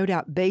are no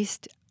doubt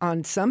based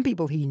on some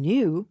people he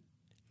knew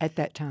at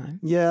that time.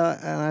 Yeah,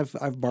 and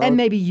I've borrowed... And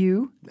maybe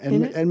you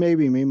in it? And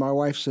maybe me. My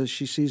wife says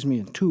she sees me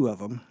in 2 of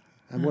them.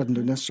 It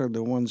wasn't necessarily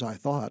the ones I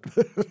thought,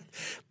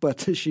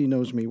 but she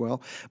knows me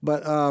well.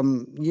 But,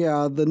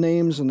 yeah, the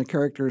names and the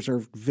characters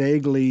are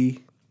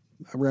vaguely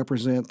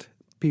represent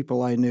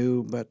people I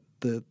knew, but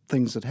the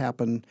things that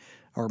happen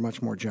are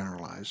much more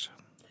generalized.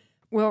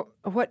 Well,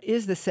 what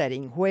is the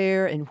setting?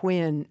 Where and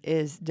when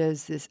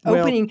does this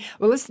opening?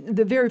 Well,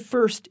 the very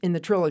first in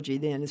the trilogy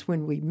then is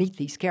when we meet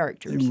these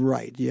characters.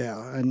 Right,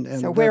 yeah. And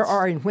so where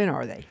are and when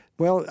are they?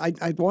 Well,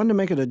 I wanted to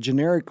make it a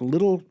generic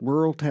little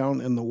rural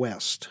town in the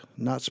West,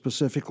 not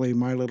specifically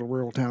my little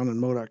rural town in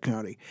Modoc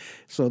County.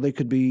 So they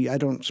could be, I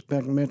don't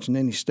mention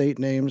any state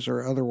names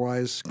or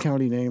otherwise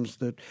county names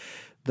that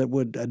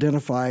would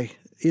identify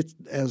it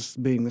as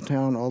being the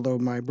town, although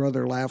my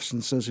brother laughs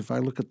and says if I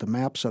look at the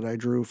maps that I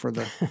drew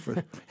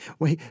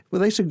well,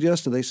 they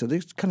suggested, they said,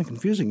 it's kind of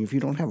confusing if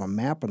you don't have a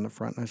map in the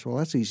front. And I said, well,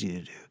 that's easy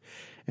to do.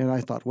 And I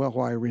thought, well,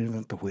 why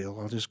reinvent the wheel?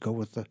 I'll just go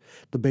with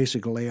the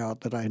basic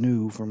layout that I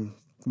knew from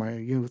my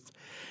youth.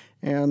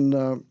 And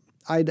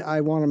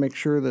I want to make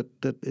sure that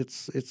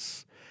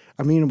it's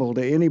amenable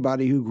to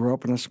anybody who grew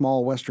up in a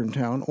small Western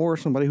town or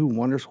somebody who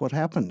wonders what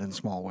happened in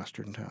small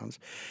Western towns.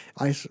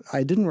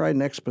 I didn't write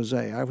an expose.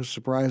 I was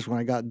surprised when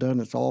I got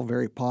done. It's all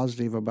very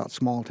positive about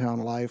small town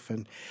life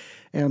and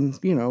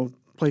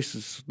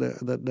places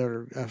that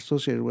are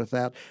associated with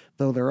that,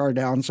 though there are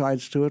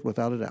downsides to it,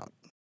 without a doubt.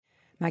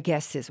 My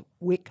guest is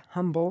Wick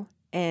Humble,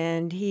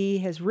 and he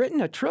has written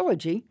a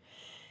trilogy.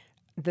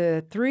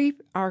 The 3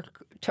 are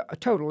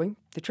totaling.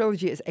 The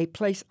trilogy is A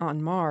Place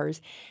on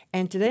Mars.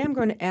 And today I'm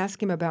going to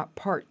ask him about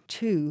part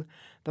 2,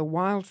 The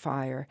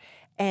Wildfire.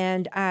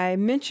 And I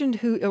mentioned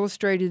who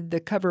illustrated the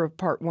cover of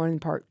part 1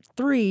 and part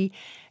 3.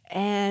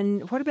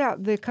 And what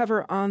about the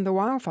cover on The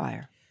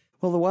Wildfire?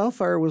 Well, The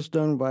Wildfire was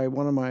done by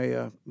one of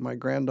my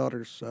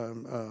granddaughter's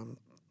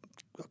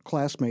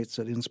classmates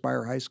at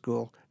Inspire High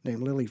School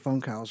named Lily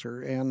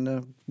Funkhauser.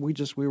 And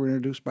we were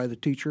introduced by the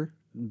teacher,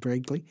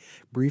 briefly,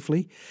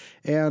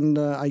 and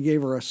I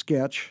gave her a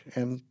sketch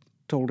and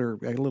told her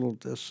a little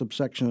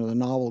subsection of the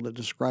novel that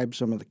describes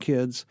some of the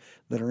kids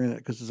that are in it,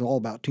 because it's all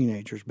about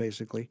teenagers,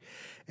 basically,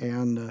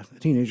 and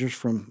teenagers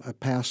from a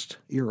past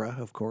era,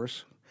 of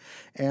course.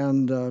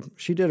 And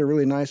she did a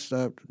really nice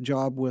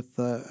job with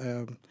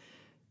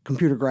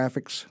computer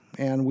graphics,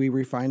 and we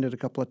refined it a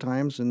couple of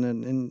times,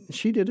 and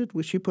she did it.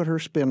 She put her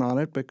spin on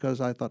it because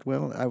I thought,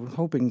 well, I was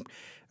hoping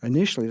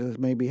initially to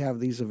maybe have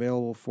these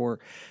available for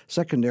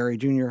secondary,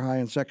 junior high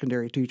and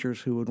secondary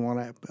teachers who would want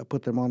to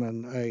put them on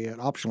an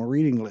optional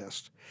reading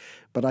list.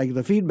 But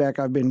the feedback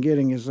I've been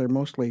getting is they're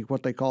mostly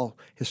what they call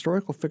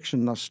historical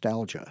fiction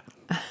nostalgia.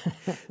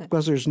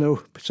 Because there's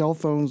no cell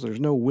phones, there's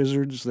no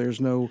wizards,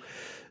 there's no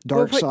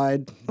dark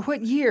side.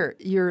 What year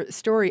your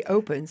story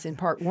opens in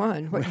part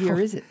 1? What year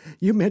is it?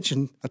 You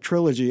mentioned a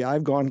trilogy.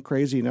 I've gone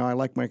crazy now. I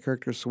like my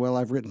characters so well.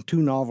 I've written 2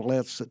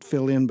 novelettes that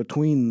fill in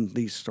between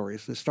these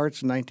stories. It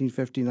starts in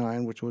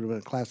 1959, which would have been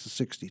a class of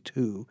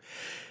 62.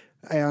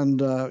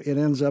 And it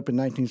ends up in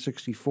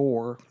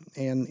 1964,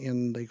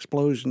 and the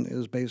explosion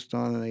is based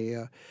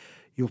on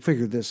you'll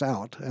figure this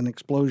out, an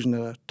explosion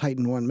at a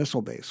Titan I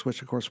missile base,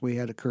 which, of course, we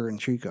had occur in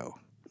Chico.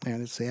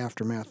 And it's the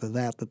aftermath of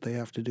that they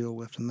have to deal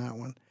with in that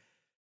one.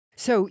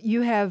 So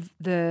you have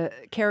the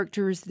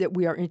characters that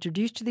we are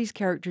introduced to these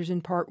characters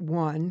in part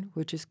 1,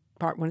 which is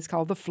part 1 is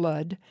called The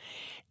Flood.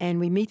 And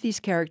we meet these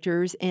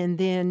characters, and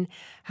then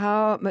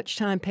how much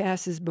time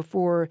passes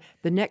before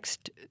the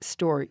next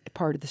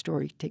part of the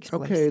story takes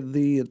place? Okay,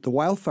 the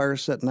Wildfire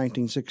is set in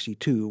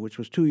 1962, which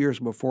was 2 years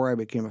before I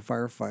became a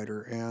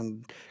firefighter,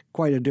 and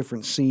quite a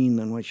different scene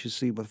than what you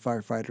see with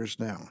firefighters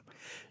now.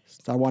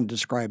 I want to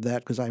describe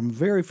that because I'm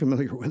very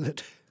familiar with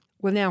it.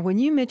 Well, now, when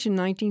you mentioned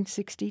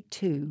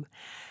 1962,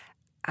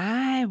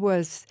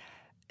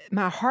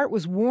 my heart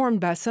was warmed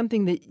by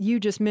something that you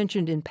just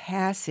mentioned in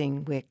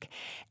passing, Wick,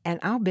 and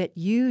I'll bet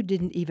you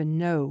didn't even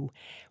know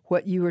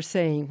what you were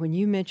saying when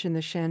you mentioned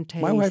the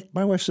Shantays.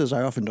 My wife says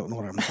I often don't know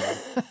what I'm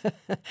saying.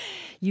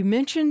 You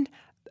mentioned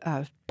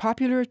a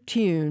popular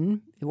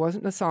tune. It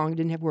wasn't a song. It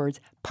didn't have words.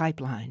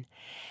 Pipeline.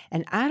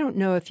 And I don't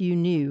know if you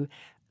knew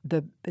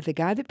the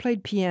guy that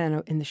played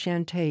piano in the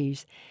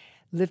Shantays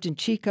lived in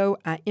Chico.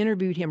 I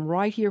interviewed him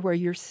right here where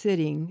you're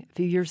sitting a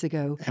few years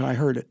ago. And I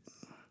heard it.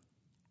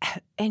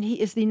 And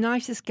he is the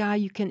nicest guy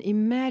you can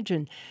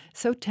imagine.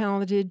 So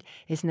talented.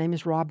 His name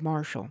is Rob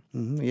Marshall.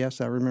 Mm-hmm.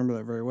 Yes, I remember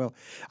that very well.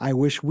 I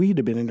wish we'd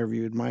have been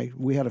interviewed.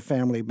 We had a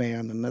family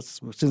band, and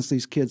that's since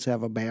these kids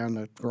have a band,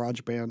 a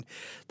garage band,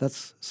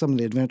 that's some of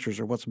the adventures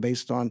are what's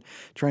based on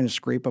trying to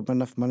scrape up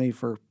enough money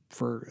for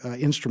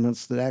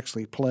instruments that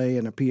actually play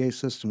and a PA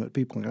system that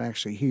people can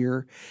actually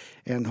hear,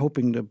 and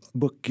hoping to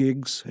book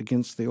gigs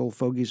against the Old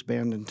Fogies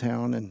band in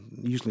town,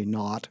 and usually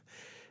not,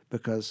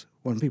 because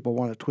when people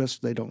want to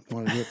twist, they don't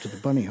want to do it to the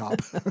bunny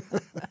hop.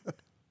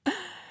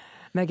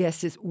 My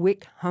guest is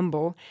Wick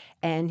Humble,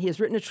 and he has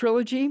written a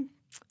trilogy,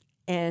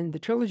 and the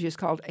trilogy is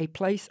called A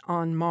Place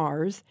on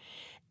Mars.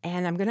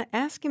 And I'm going to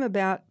ask him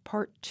about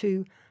part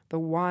 2, The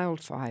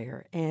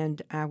Wildfire.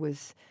 And I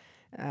was,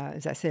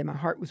 as I said, my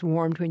heart was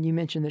warmed when you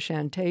mentioned the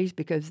Chantays,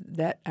 because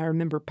that I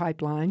remember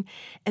Pipeline.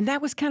 And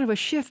that was kind of a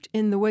shift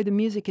in the way the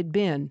music had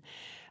been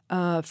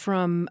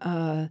from,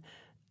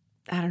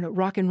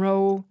 rock and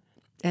roll,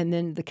 and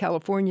then the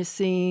California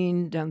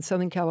scene down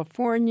Southern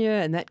California,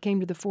 and that came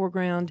to the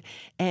foreground.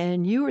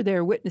 And you were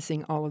there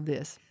witnessing all of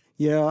this.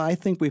 Yeah, I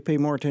think we pay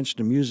more attention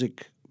to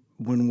music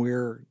when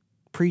we're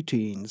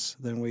preteens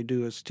than we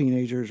do as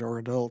teenagers or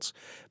adults,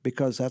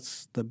 because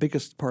that's the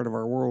biggest part of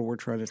our world. We're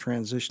trying to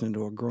transition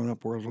into a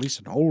grown-up world, at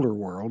least an older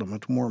world, a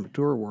much more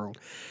mature world.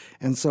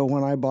 And so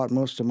when I bought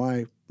most of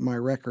my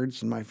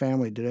records, and my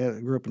family did,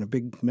 I grew up in a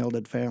big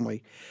melded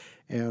family,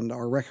 and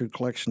our record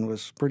collection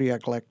was pretty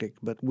eclectic,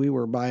 but we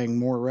were buying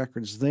more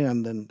records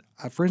then than,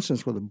 for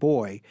instance, with a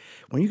boy.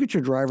 When you get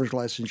your driver's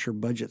license, your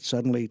budget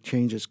suddenly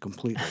changes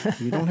completely.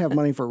 You don't have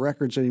money for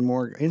records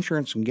anymore.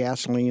 Insurance and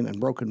gasoline and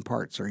broken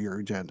parts are your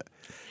agenda.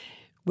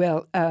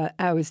 Well,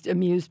 I was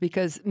amused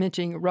because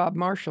mentioning Rob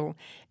Marshall,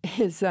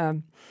 his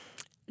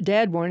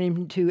dad wanted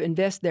him to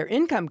invest their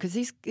income, because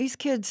these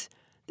kids,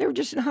 they were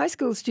just high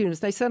school students.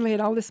 They suddenly had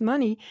all this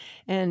money.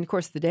 And, of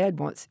course, the dad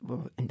wants,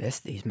 well,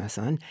 invest these, my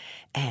son.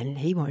 And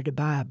he wanted to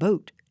buy a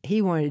boat.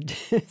 He wanted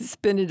to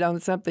spend it on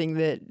something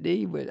that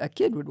a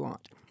kid would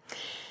want.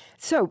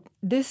 So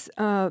this,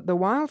 The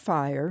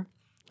Wildfire,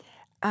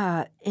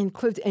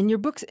 includes, and your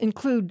books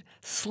include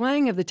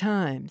slang of the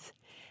times.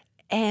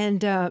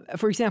 And,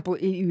 for example,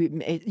 you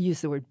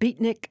use the word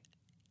beatnik.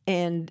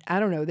 And I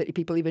don't know that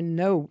people even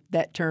know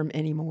that term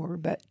anymore,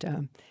 but...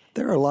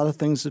 There are a lot of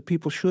things that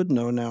people should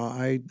know now.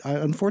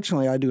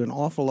 Unfortunately, I do an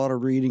awful lot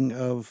of reading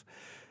of,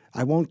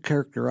 I won't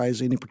characterize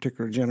any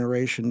particular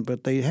generation,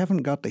 but they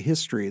haven't got the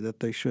history that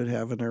they should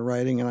have in their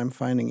writing, and I'm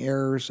finding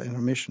errors and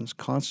omissions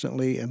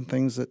constantly, and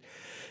things that,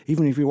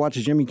 even if you watch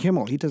Jimmy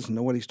Kimmel, he doesn't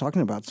know what he's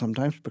talking about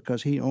sometimes,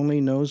 because he only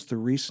knows the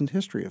recent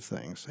history of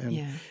things.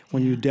 And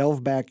when you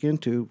delve back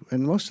into,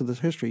 and most of the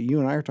history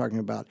you and I are talking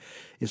about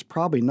is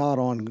probably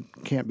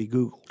can't be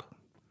Googled.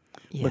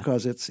 Yeah.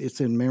 Because it's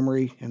in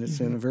memory, and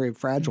it's in a very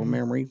fragile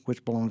memory,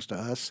 which belongs to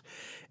us.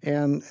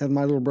 And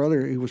my little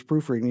brother, he was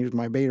proofreading, he was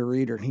my beta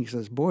reader, and he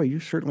says, "Boy, you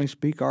certainly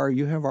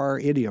you have our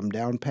idiom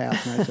down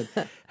pat." And I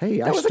said, "Hey,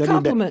 that was a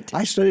compliment.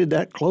 I studied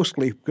that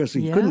closely, because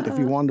he couldn't if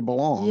he wanted to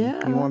belong.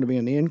 Yeah. He wanted to be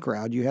in the in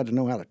crowd. You had to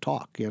know how to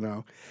talk,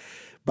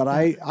 But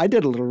I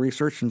did a little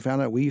research and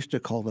found out we used to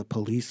call the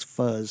police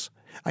fuzz.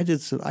 I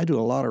do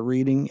a lot of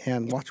reading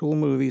and watch old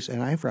movies,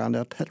 and I found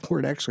out that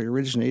word actually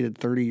originated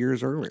 30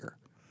 years earlier.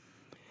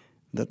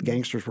 That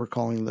gangsters were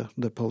calling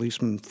the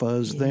policeman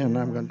fuzz then.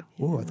 I'm going,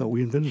 I thought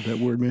we invented that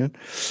word, man.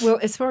 Well,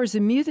 as far as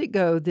the music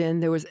go, then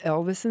there was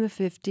Elvis in the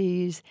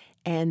 50s,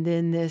 and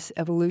then this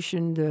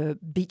evolution, the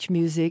beach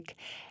music,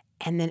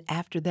 and then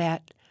after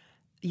that,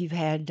 you've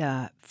had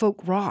folk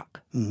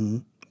rock. Mm-hmm.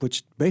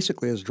 Which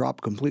basically has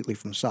dropped completely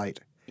from sight.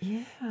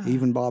 Yeah.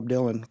 Even Bob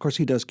Dylan. Of course,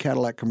 he does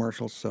Cadillac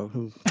commercials,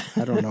 so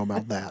I don't know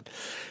about that.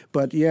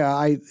 But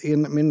yeah,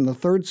 in the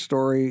third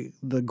story,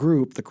 the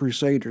group, the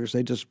Crusaders,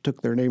 they just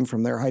took their name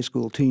from their high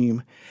school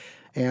team,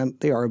 and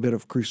they are a bit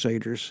of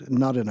Crusaders,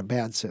 not in a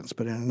bad sense,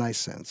 but in a nice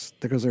sense,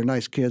 because they're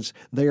nice kids.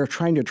 They are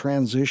trying to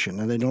transition,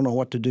 and they don't know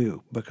what to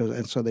do,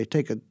 and so they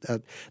take an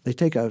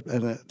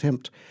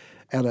attempt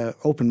at an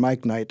open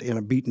mic night in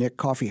a beatnik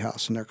coffee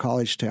house in their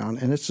college town,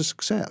 and it's a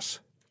success.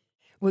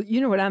 Well,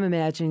 you know what I'm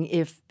imagining?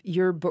 If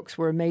your books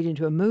were made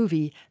into a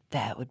movie,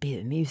 that would be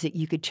the music.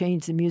 You could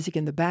change the music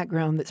in the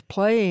background that's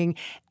playing,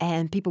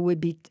 and people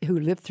who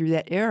lived through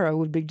that era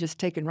would be just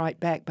taken right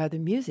back by the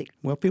music.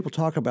 Well, people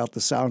talk about the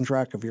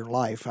soundtrack of your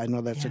life. I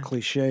know that's a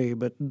cliche,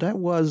 but that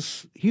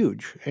was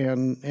huge.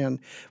 And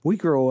we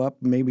grow up,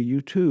 maybe you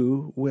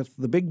too, with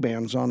the big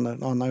bands on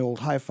the old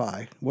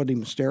hi-fi. Wasn't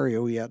even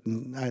stereo yet,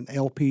 and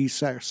LP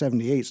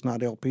 78s,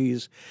 not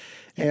LPs.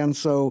 And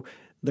so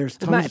there's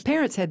tons. My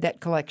parents had that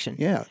collection.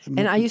 Yeah.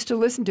 And I used to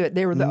listen to it.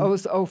 They were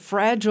those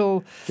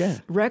fragile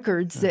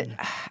records that,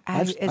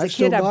 as a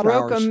kid, I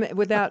broke them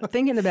without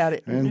thinking about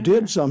it. And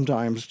did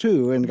sometimes,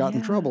 too, and got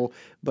in trouble.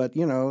 But,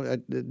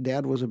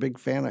 Dad was a big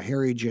fan of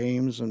Harry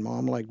James, and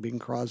Mom liked Bing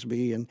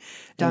Crosby. And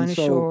Dinah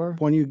so Shore.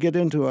 When you get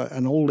into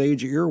an old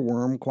age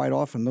earworm, quite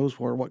often those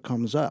were what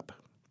comes up.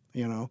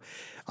 You know,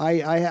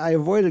 I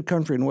avoided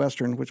country and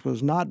western, which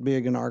was not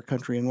big in our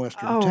country and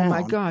western town. Oh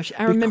my gosh!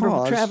 I remember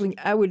traveling.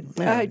 I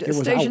had a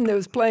station that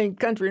was playing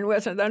country and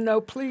western. I thought,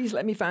 no, please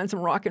let me find some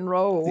rock and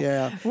roll.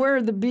 Yeah. Where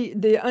are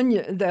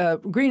the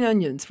green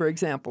onions, for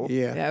example?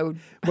 Yeah.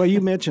 Well, you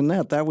mentioned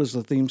that. That was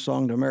the theme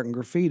song to American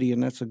Graffiti,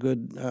 and that's a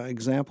good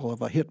example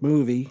of a hit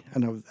movie,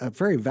 and a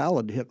very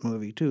valid hit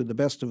movie too, the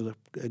best of the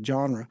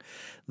genre,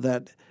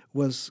 that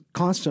was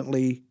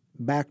constantly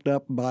backed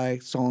up by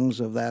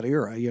songs of that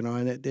era, you know,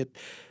 and it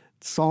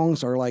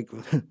songs are like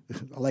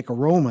like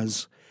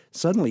aromas.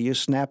 Suddenly you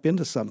snap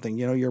into something,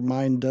 you know, your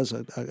mind does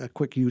a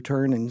quick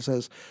U-turn and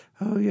says,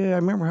 oh yeah, I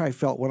remember how I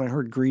felt when I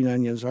heard Green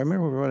Onions. I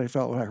remember what I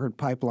felt when I heard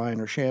Pipeline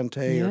or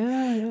Shantae.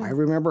 Yeah. I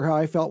remember how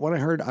I felt when I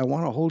heard I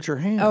Want to Hold Your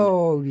Hand.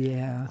 Oh,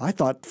 yeah. I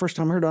thought, first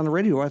time I heard it on the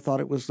radio, I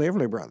thought it was the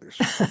Everly Brothers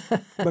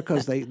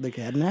because they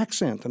had an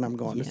accent. And I'm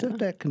going, is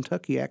that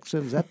Kentucky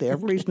accent? Is that the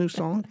Everly's new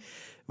song?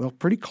 Well,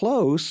 pretty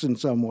close in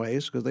some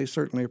ways because they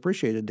certainly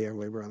appreciated the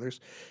Everly Brothers.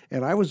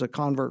 And I was a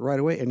convert right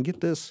away. And get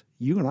this,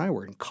 you and I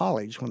were in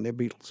college when the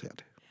Beatles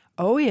hit.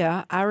 Oh,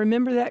 yeah. I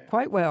remember that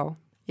quite well.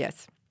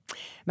 Yes.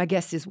 My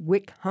guest is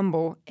Wick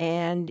Humble,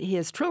 and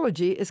his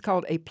trilogy is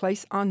called A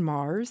Place on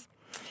Mars.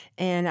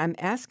 And I'm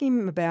asking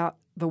him about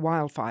The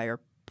Wildfire,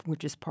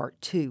 which is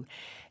part 2.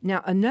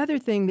 Now, another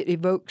thing that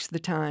evokes the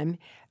time,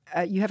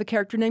 you have a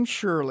character named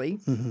Shirley,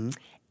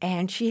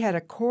 and she had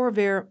a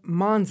Corvair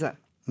Monza.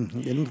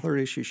 In the third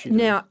issue, she did.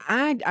 Now,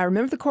 I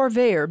remember the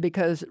Corvair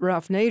because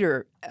Ralph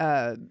Nader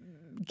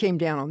came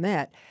down on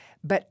that,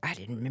 but I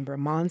didn't remember a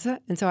Monza.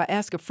 And so I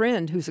asked a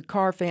friend who's a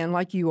car fan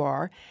like you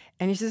are,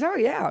 and he says, oh,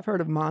 yeah, I've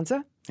heard of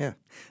Monza. Yeah.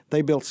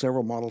 They built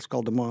several models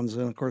called the Monza.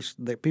 And, of course,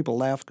 people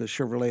laughed because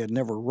Chevrolet had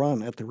never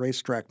run at the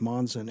racetrack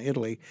Monza in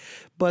Italy.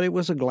 But it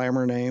was a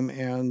glamour name,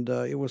 and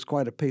it was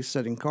quite a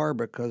pace-setting car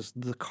because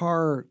the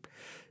car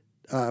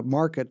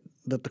market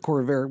that the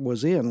Corvair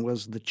was in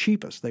was the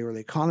cheapest. They were the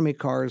economy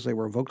cars. They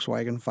were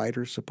Volkswagen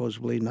fighters,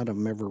 supposedly. None of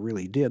them ever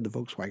really did. The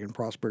Volkswagen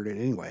prospered it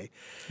anyway.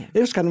 Yeah. It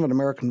was kind of an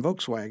American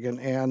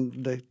Volkswagen,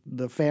 and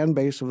the fan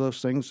base of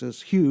those things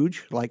is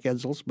huge, like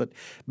Edsel's, but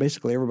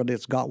basically everybody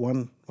that's got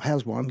one,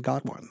 has one,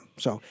 got one.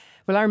 So.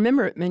 Well, I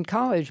remember in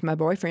college, my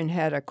boyfriend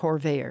had a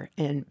Corvair,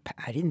 and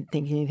I didn't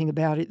think anything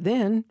about it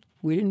then.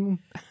 We didn't.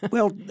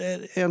 Well,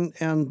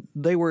 and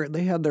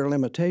they had their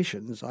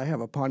limitations. I have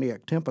a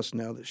Pontiac Tempest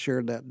now that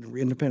shared that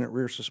independent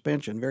rear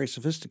suspension, very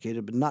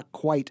sophisticated, but not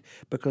quite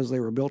because they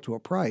were built to a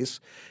price.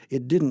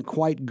 It didn't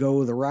quite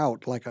go the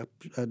route like a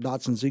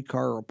Datsun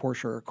Z-Car or a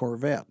Porsche or a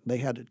Corvette. They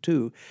had it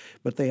too,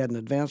 but they had an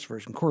advanced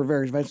version.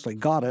 Corvair eventually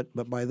got it,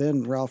 but by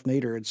then Ralph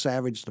Nader had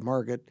savaged the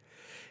market.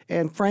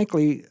 And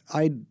frankly,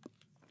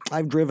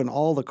 I've driven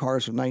all the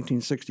cars of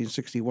 1960 and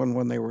 61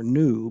 when they were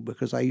new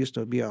because I used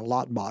to be a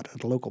lot bot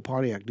at a local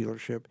Pontiac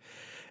dealership.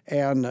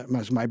 And it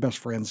was my best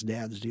friend's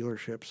dad's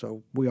dealership,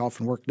 so we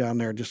often worked down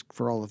there just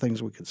for all the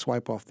things we could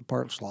swipe off the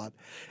parts lot.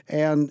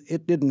 And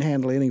it didn't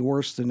handle any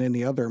worse than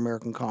any other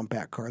American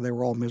compact car. They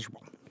were all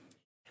miserable.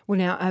 Well,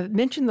 now, I've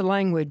mentioned the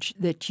language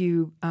that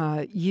you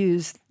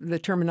use, the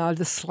terminology,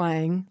 the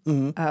slang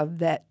of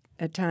that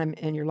time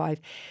in your life.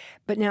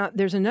 But now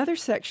there's another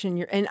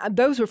section, and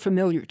those were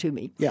familiar to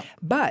me. Yeah.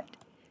 But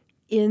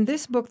in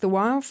this book, The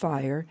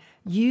Wildfire,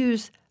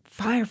 use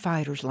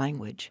firefighters'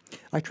 language.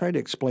 I try to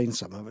explain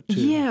some of it,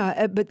 too.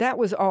 Yeah, but that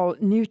was all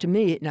new to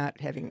me, not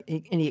having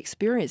any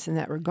experience in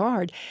that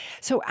regard.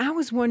 So I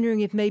was wondering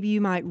if maybe you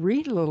might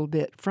read a little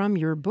bit from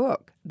your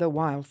book, The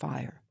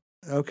Wildfire.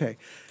 Okay.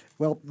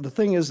 Well, the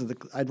thing is,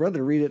 I'd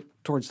rather read it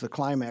towards the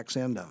climax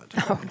end of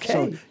it. Okay.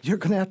 So you're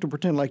going to have to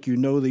pretend like you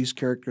know these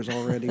characters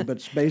already, but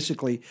it's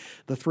basically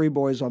the three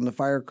boys on the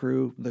fire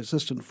crew, the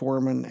assistant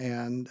foreman,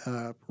 and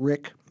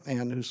Rick,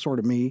 and who's sort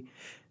of me,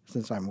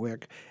 since I'm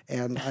Wick.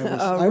 And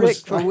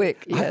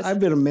Wick, yes. I've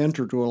been a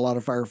mentor to a lot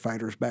of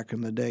firefighters back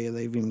in the day.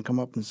 They've even come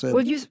up and said...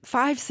 Well,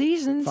 5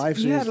 seasons. 5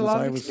 seasons. You had a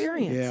lot of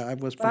experience. Yeah, I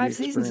was pretty 5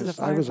 seasons as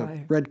a firefighter. I was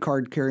a red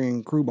card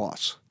carrying crew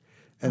boss.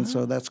 And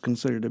so that's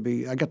considered to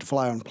be – I got to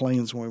fly on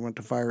planes when we went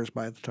to fires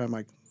by the time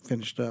I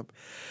finished up.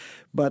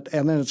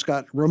 And then it's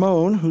got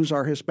Ramon, who's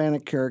our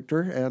Hispanic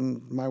character,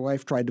 and my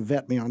wife tried to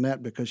vet me on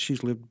that because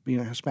she's lived being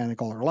a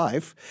Hispanic all her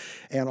life.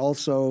 And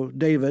also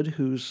David,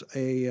 who's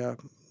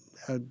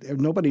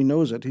nobody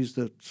knows it. He's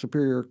the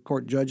Superior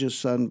Court judge's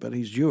son, but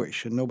he's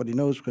Jewish, and nobody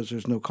knows because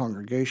there's no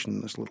congregation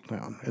in this little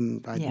town.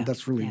 And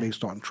that's really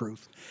based on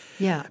truth.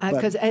 Yeah,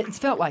 because it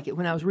felt like it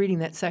when I was reading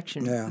that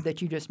section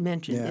that you just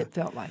mentioned. Yeah. It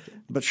felt like it.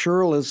 But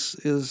Cheryl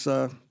is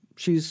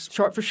she's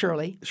short for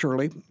Shirley.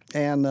 Shirley,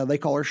 and they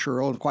call her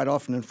Cheryl. And quite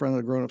often in front of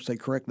the grown-ups, they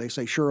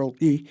say Cheryl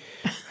E,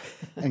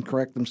 and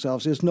correct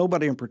themselves. It's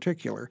nobody in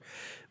particular,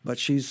 but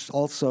she's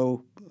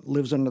also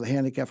lives under the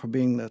handicap of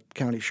being the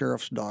county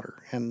sheriff's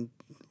daughter. And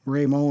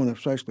Ramon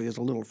especially is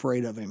a little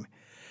afraid of him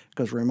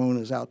because Ramon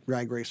is out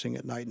drag racing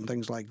at night and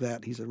things like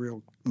that. He's a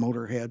real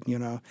motorhead, you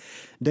know.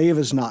 Dave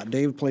is not.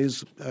 Dave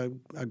plays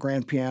a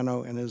grand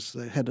piano and is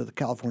the head of the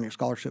California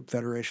Scholarship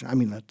Federation. I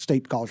mean, the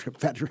State Scholarship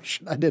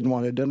Federation. I didn't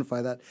want to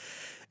identify that.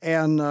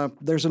 And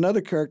there's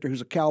another character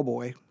who's a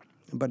cowboy,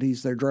 but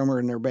he's their drummer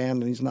in their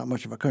band, and he's not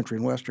much of a country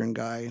and western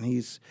guy, and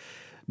he's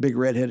a big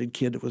redheaded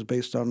kid that was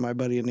based on my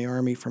buddy in the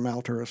Army from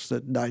Alturas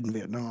that died in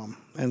Vietnam.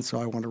 And so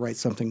I wanted to write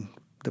something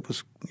that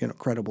was,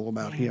 credible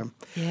about him.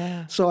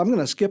 Yeah. So I'm going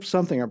to skip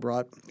something I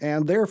brought,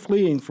 and they're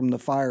fleeing from the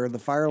fire. The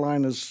fire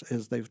line the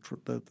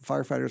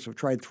firefighters have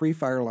tried 3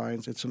 fire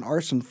lines. It's an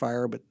arson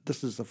fire, but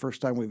this is the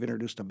first time we've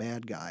introduced a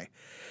bad guy.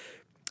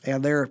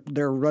 And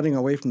they're running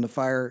away from the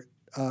fire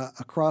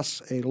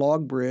across a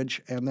log bridge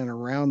and then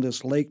around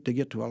this lake to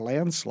get to a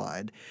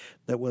landslide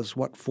that was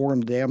what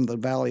dammed the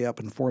valley up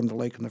and formed the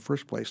lake in the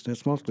first place. And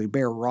it's mostly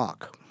bare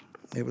rock.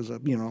 It was a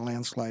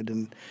landslide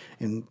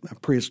in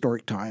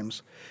prehistoric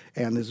times,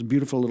 and there's a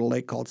beautiful little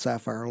lake called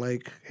Sapphire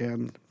Lake.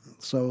 And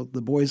so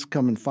the boys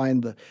come and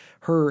find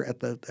her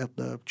at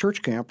the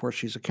church camp where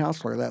she's a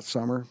counselor that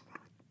summer,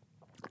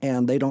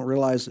 and they don't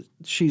realize that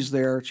she's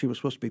there. She was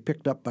supposed to be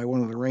picked up by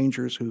one of the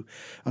rangers who,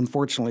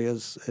 unfortunately,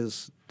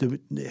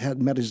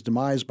 had met his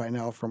demise by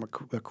now from a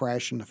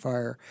crash in the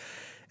fire.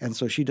 And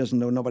so she doesn't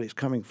know nobody's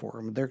coming for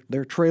him.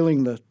 They're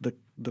trailing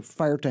the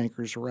fire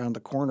tankers around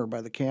the corner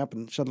by the camp,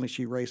 and suddenly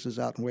she races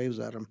out and waves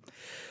at them.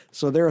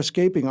 So they're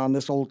escaping on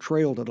this old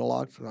trail to the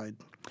log side.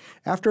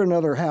 After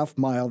another half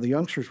mile, the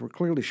youngsters were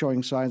clearly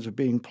showing signs of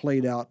being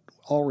played out,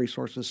 all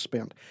resources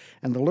spent.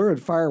 And the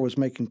lurid fire was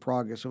making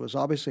progress. It was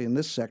obviously in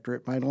this sector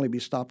it might only be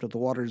stopped at the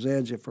water's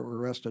edge if it were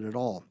arrested at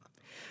all.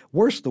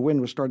 Worse, the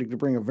wind was starting to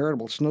bring a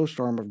veritable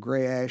snowstorm of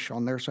gray ash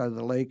on their side of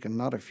the lake, and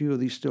not a few of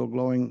these still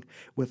glowing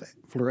with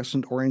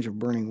fluorescent orange of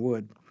burning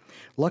wood.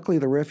 Luckily,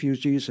 the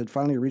refugees had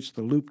finally reached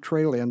the loop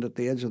trail end at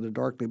the edge of the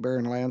darkly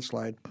barren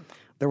landslide.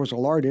 There was a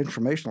large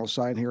informational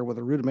sign here with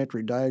a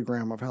rudimentary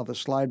diagram of how the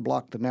slide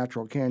blocked the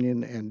natural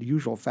canyon and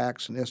usual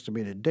facts and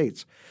estimated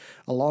dates.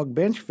 A log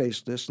bench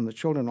faced this, and the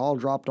children all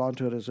dropped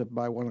onto it as if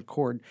by one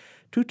accord,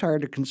 too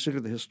tired to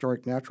consider the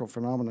historic natural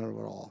phenomenon of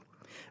it all.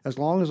 As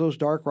long as those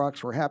dark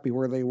rocks were happy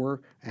where they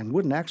were and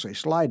wouldn't actually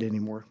slide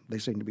anymore, they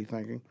seemed to be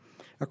thinking.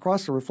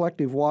 Across the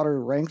reflective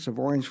water, ranks of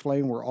orange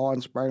flame were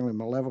awe-inspiringly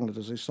malevolent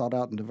as they sought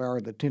out and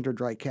devoured the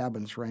tinder-dry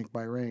cabins rank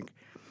by rank.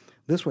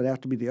 This would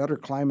have to be the utter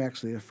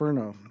climax of the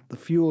inferno. The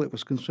fuel it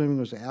was consuming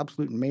was the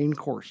absolute main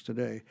course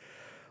today.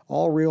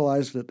 All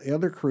realized that the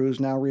other crews,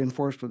 now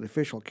reinforced with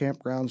official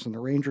campgrounds and the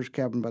ranger's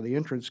cabin by the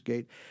entrance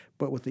gate,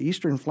 but with the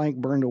eastern flank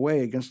burned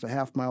away against a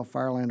half-mile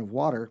fireline of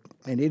water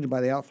and aided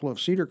by the outflow of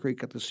Cedar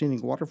Creek at the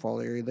scenic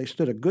waterfall area, they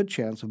stood a good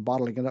chance of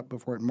bottling it up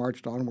before it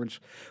marched onwards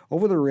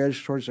over the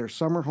ridge towards their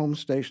summer home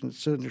station at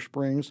Cinder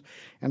Springs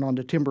and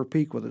onto Timber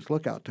Peak with its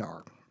lookout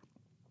tower.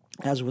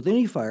 As with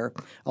any fire,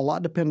 a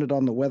lot depended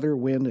on the weather,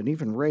 wind, and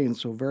even rain,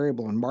 so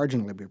variable and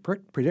marginally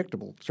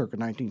predictable circa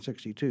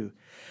 1962.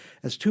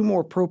 As 2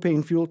 more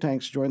propane fuel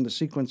tanks joined the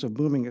sequence of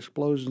booming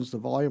explosions, the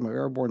volume of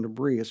airborne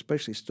debris,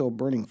 especially still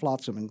burning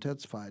flotsam,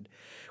 intensified.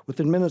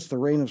 Within minutes, the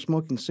rain of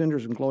smoking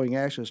cinders and glowing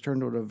ashes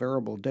turned into a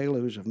veritable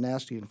deluge of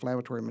nasty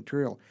inflammatory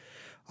material.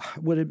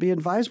 Would it be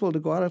advisable to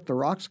go out at the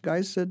rocks,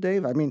 guys, said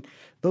Dave. I mean,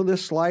 though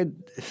this slide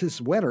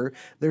is wetter,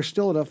 there's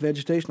still enough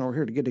vegetation over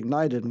here to get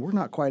ignited, and we're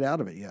not quite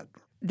out of it yet.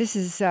 This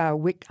is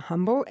Wick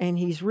Humble, and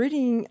he's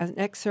reading an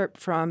excerpt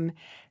from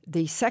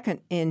the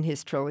second in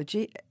his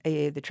trilogy.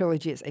 The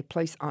trilogy is A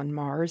Place on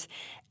Mars,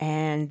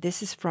 and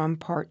this is from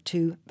Part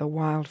 2, The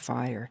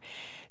Wildfire.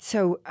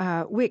 So,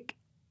 Wick,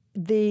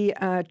 the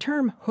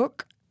term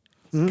hook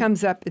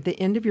comes up at the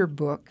end of your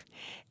book,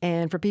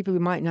 and for people who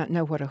might not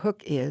know what a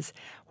hook is,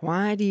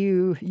 why do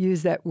you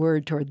use that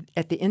word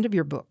at the end of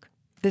your book,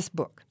 this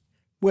book?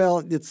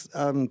 Well, it's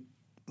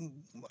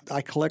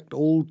I collect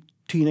old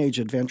teenage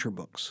adventure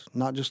books,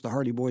 not just the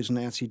Hardy Boys and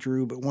Nancy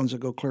Drew, but ones that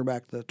go clear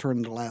back to the turn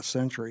of the last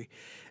century.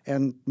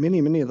 And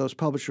many of those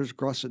publishers,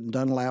 Grosset and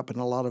Dunlap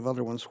and a lot of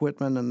other ones,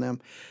 Whitman and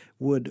them,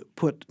 would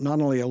put not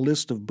only a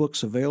list of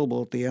books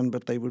available at the end,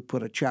 but they would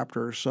put a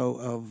chapter or so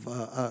of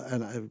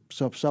a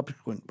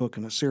subsequent book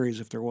in a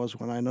series if there was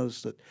one. I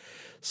noticed that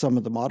some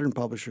of the modern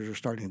publishers are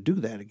starting to do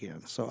that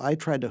again. So I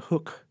tried to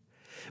hook,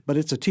 but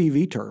it's a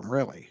TV term,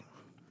 really,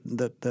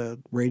 that the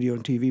radio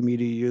and TV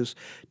media use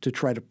to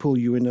try to pull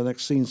you into the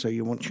next scene so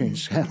you won't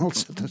change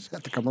channels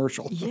at the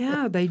commercial.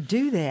 Yeah, they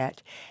do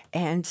that.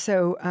 And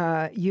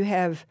so you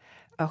have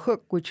a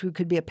hook, which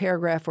could be a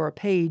paragraph or a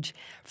page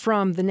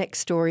from the next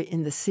story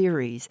in the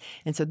series.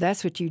 And so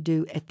that's what you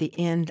do at the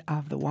end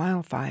of The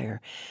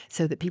Wildfire,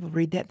 so that people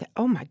read that,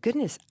 oh, my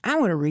goodness, I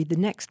want to read the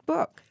next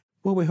book.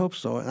 Well, we hope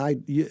so. And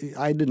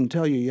I didn't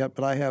tell you yet,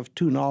 but I have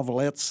 2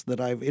 novelettes that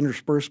I've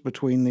interspersed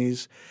between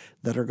these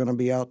that are going to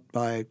be out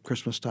by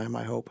Christmas time,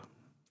 I hope.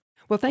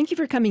 Well, thank you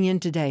for coming in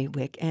today,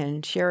 Wick,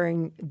 and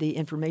sharing the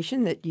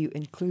information that you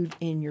include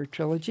in your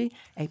trilogy,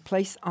 A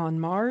Place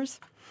on Mars.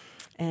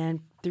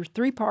 And there are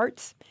 3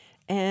 parts,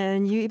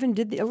 and you even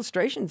did the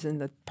illustrations in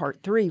the part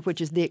 3,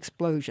 which is the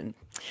explosion.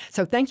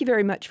 So thank you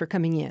very much for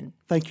coming in.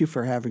 Thank you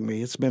for having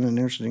me. It's been an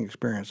interesting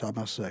experience, I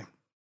must say.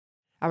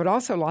 I would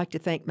also like to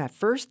thank my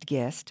first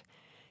guest,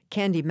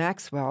 Kandi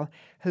Maxwell,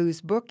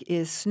 whose book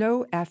is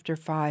Snow After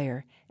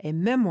Fire, a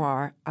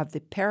memoir of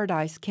the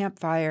Paradise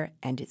Campfire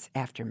and its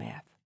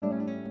aftermath.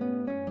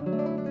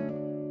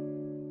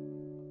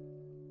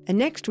 And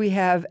next we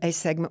have a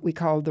segment we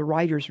call The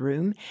Writer's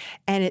Room,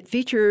 and it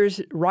features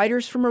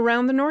writers from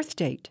around the North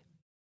State.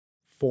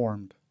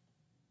 Formed.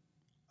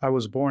 I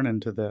was born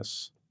into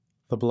this,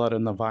 the blood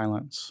and the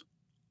violence.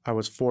 I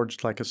was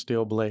forged like a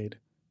steel blade,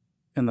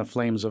 in the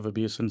flames of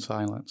abuse and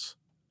silence.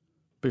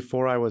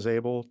 Before I was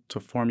able to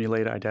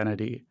formulate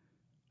identity,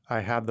 I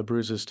had the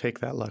bruises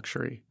take that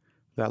luxury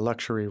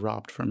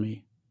robbed from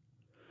me.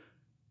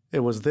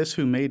 It was this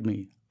who made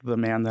me the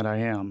man that I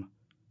am,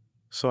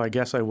 so I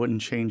guess I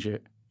wouldn't change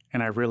it,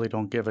 and I really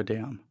don't give a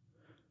damn.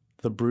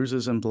 The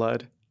bruises and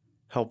blood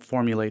helped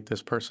formulate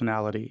this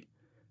personality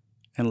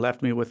and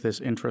left me with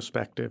this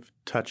introspective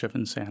touch of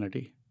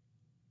insanity.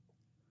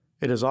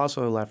 It has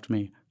also left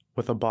me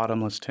with a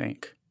bottomless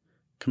tank,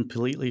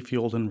 completely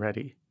fueled and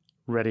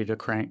ready to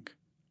crank.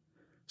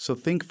 So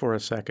think for a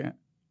second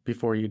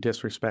before you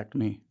disrespect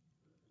me.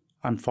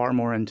 I'm far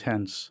more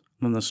intense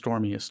than the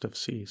stormiest of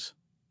seas,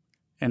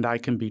 and I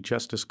can be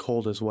just as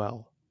cold as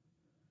well.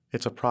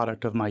 It's a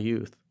product of my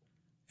youth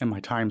and my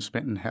time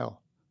spent in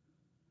hell.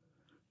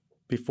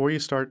 Before you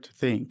start to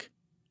think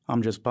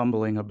I'm just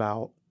bumbling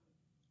about,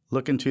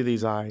 look into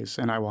these eyes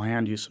and I will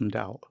hand you some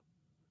doubt.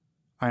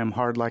 I am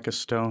hard like a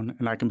stone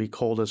and I can be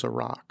cold as a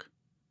rock,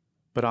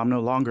 but I'm no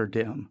longer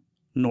dim,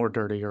 nor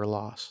dirty or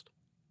lost.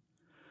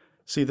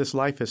 See, this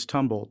life has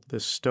tumbled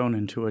this stone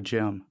into a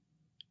gem,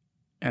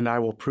 and I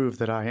will prove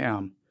that I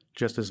am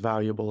just as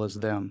valuable as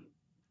them.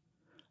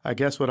 I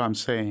guess what I'm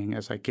saying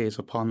as I gaze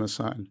upon the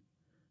sun,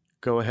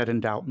 go ahead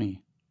and doubt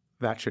me,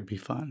 that should be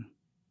fun.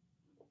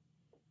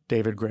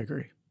 David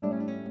Gregory.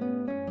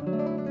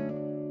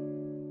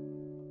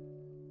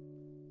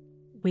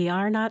 We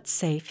are not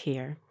safe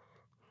here.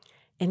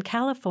 In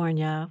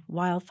California,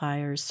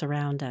 wildfires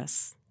surround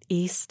us,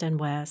 east and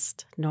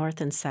west,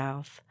 north and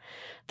south.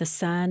 The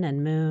sun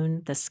and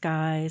moon, the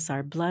skies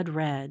are blood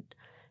red,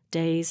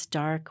 days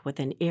dark with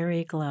an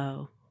eerie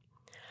glow.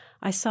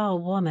 I saw a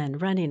woman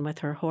running with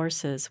her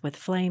horses with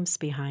flames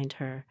behind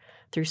her,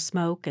 through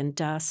smoke and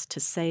dust to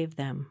save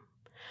them.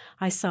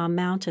 I saw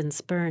mountains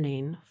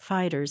burning,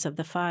 fighters of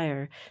the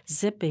fire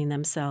zipping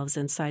themselves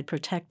inside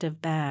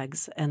protective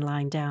bags and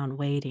lying down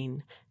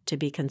waiting to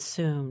be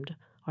consumed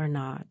or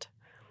not.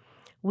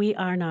 We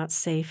are not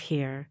safe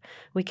here.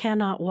 We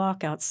cannot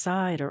walk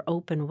outside or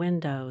open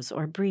windows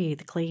or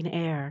breathe clean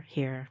air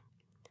here.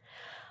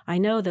 I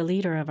know the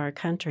leader of our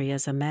country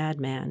is a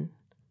madman.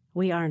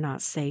 We are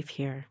not safe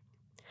here.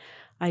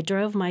 I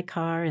drove my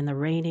car in the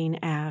raining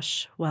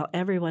ash while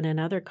everyone in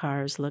other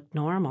cars looked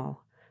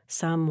normal.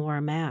 Some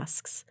wore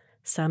masks,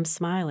 some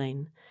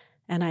smiling,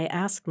 and I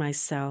asked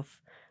myself,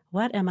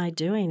 what am I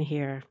doing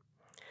here?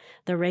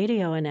 The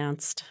radio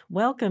announced,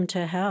 "Welcome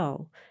to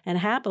hell," and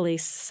happily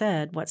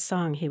said what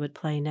song he would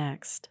play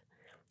next.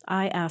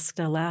 I asked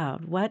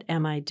aloud, what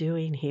am I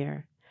doing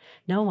here?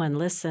 No one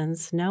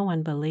listens, no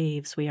one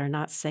believes we are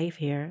not safe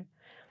here.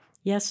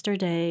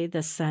 Yesterday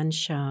the sun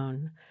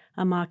shone,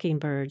 a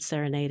mockingbird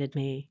serenaded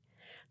me.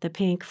 The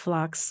pink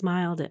phlox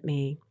smiled at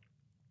me.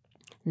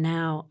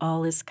 Now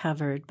all is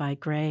covered by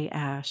gray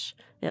ash.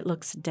 It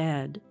looks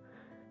dead.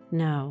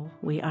 No,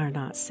 we are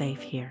not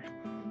safe here.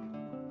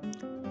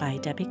 By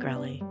Debbie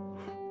Grelly.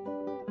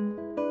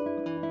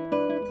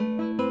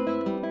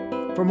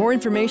 For more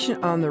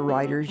information on the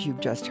writers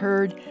you've just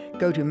heard,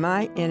 go to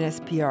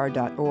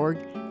mynspr.org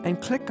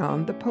and click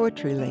on the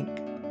poetry link.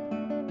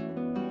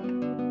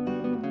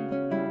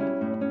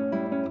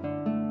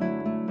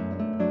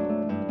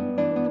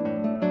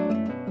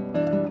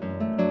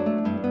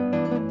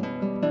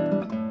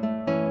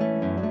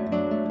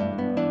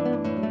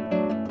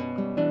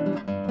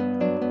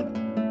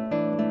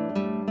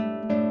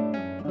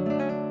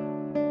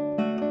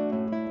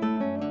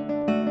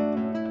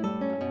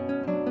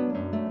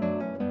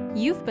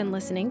 You've been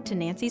listening to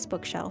Nancy's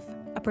Bookshelf,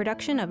 a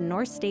production of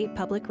North State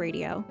Public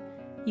Radio.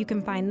 You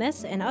can find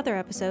this and other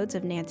episodes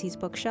of Nancy's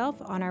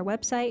Bookshelf on our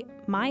website,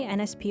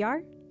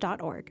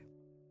 mynspr.org.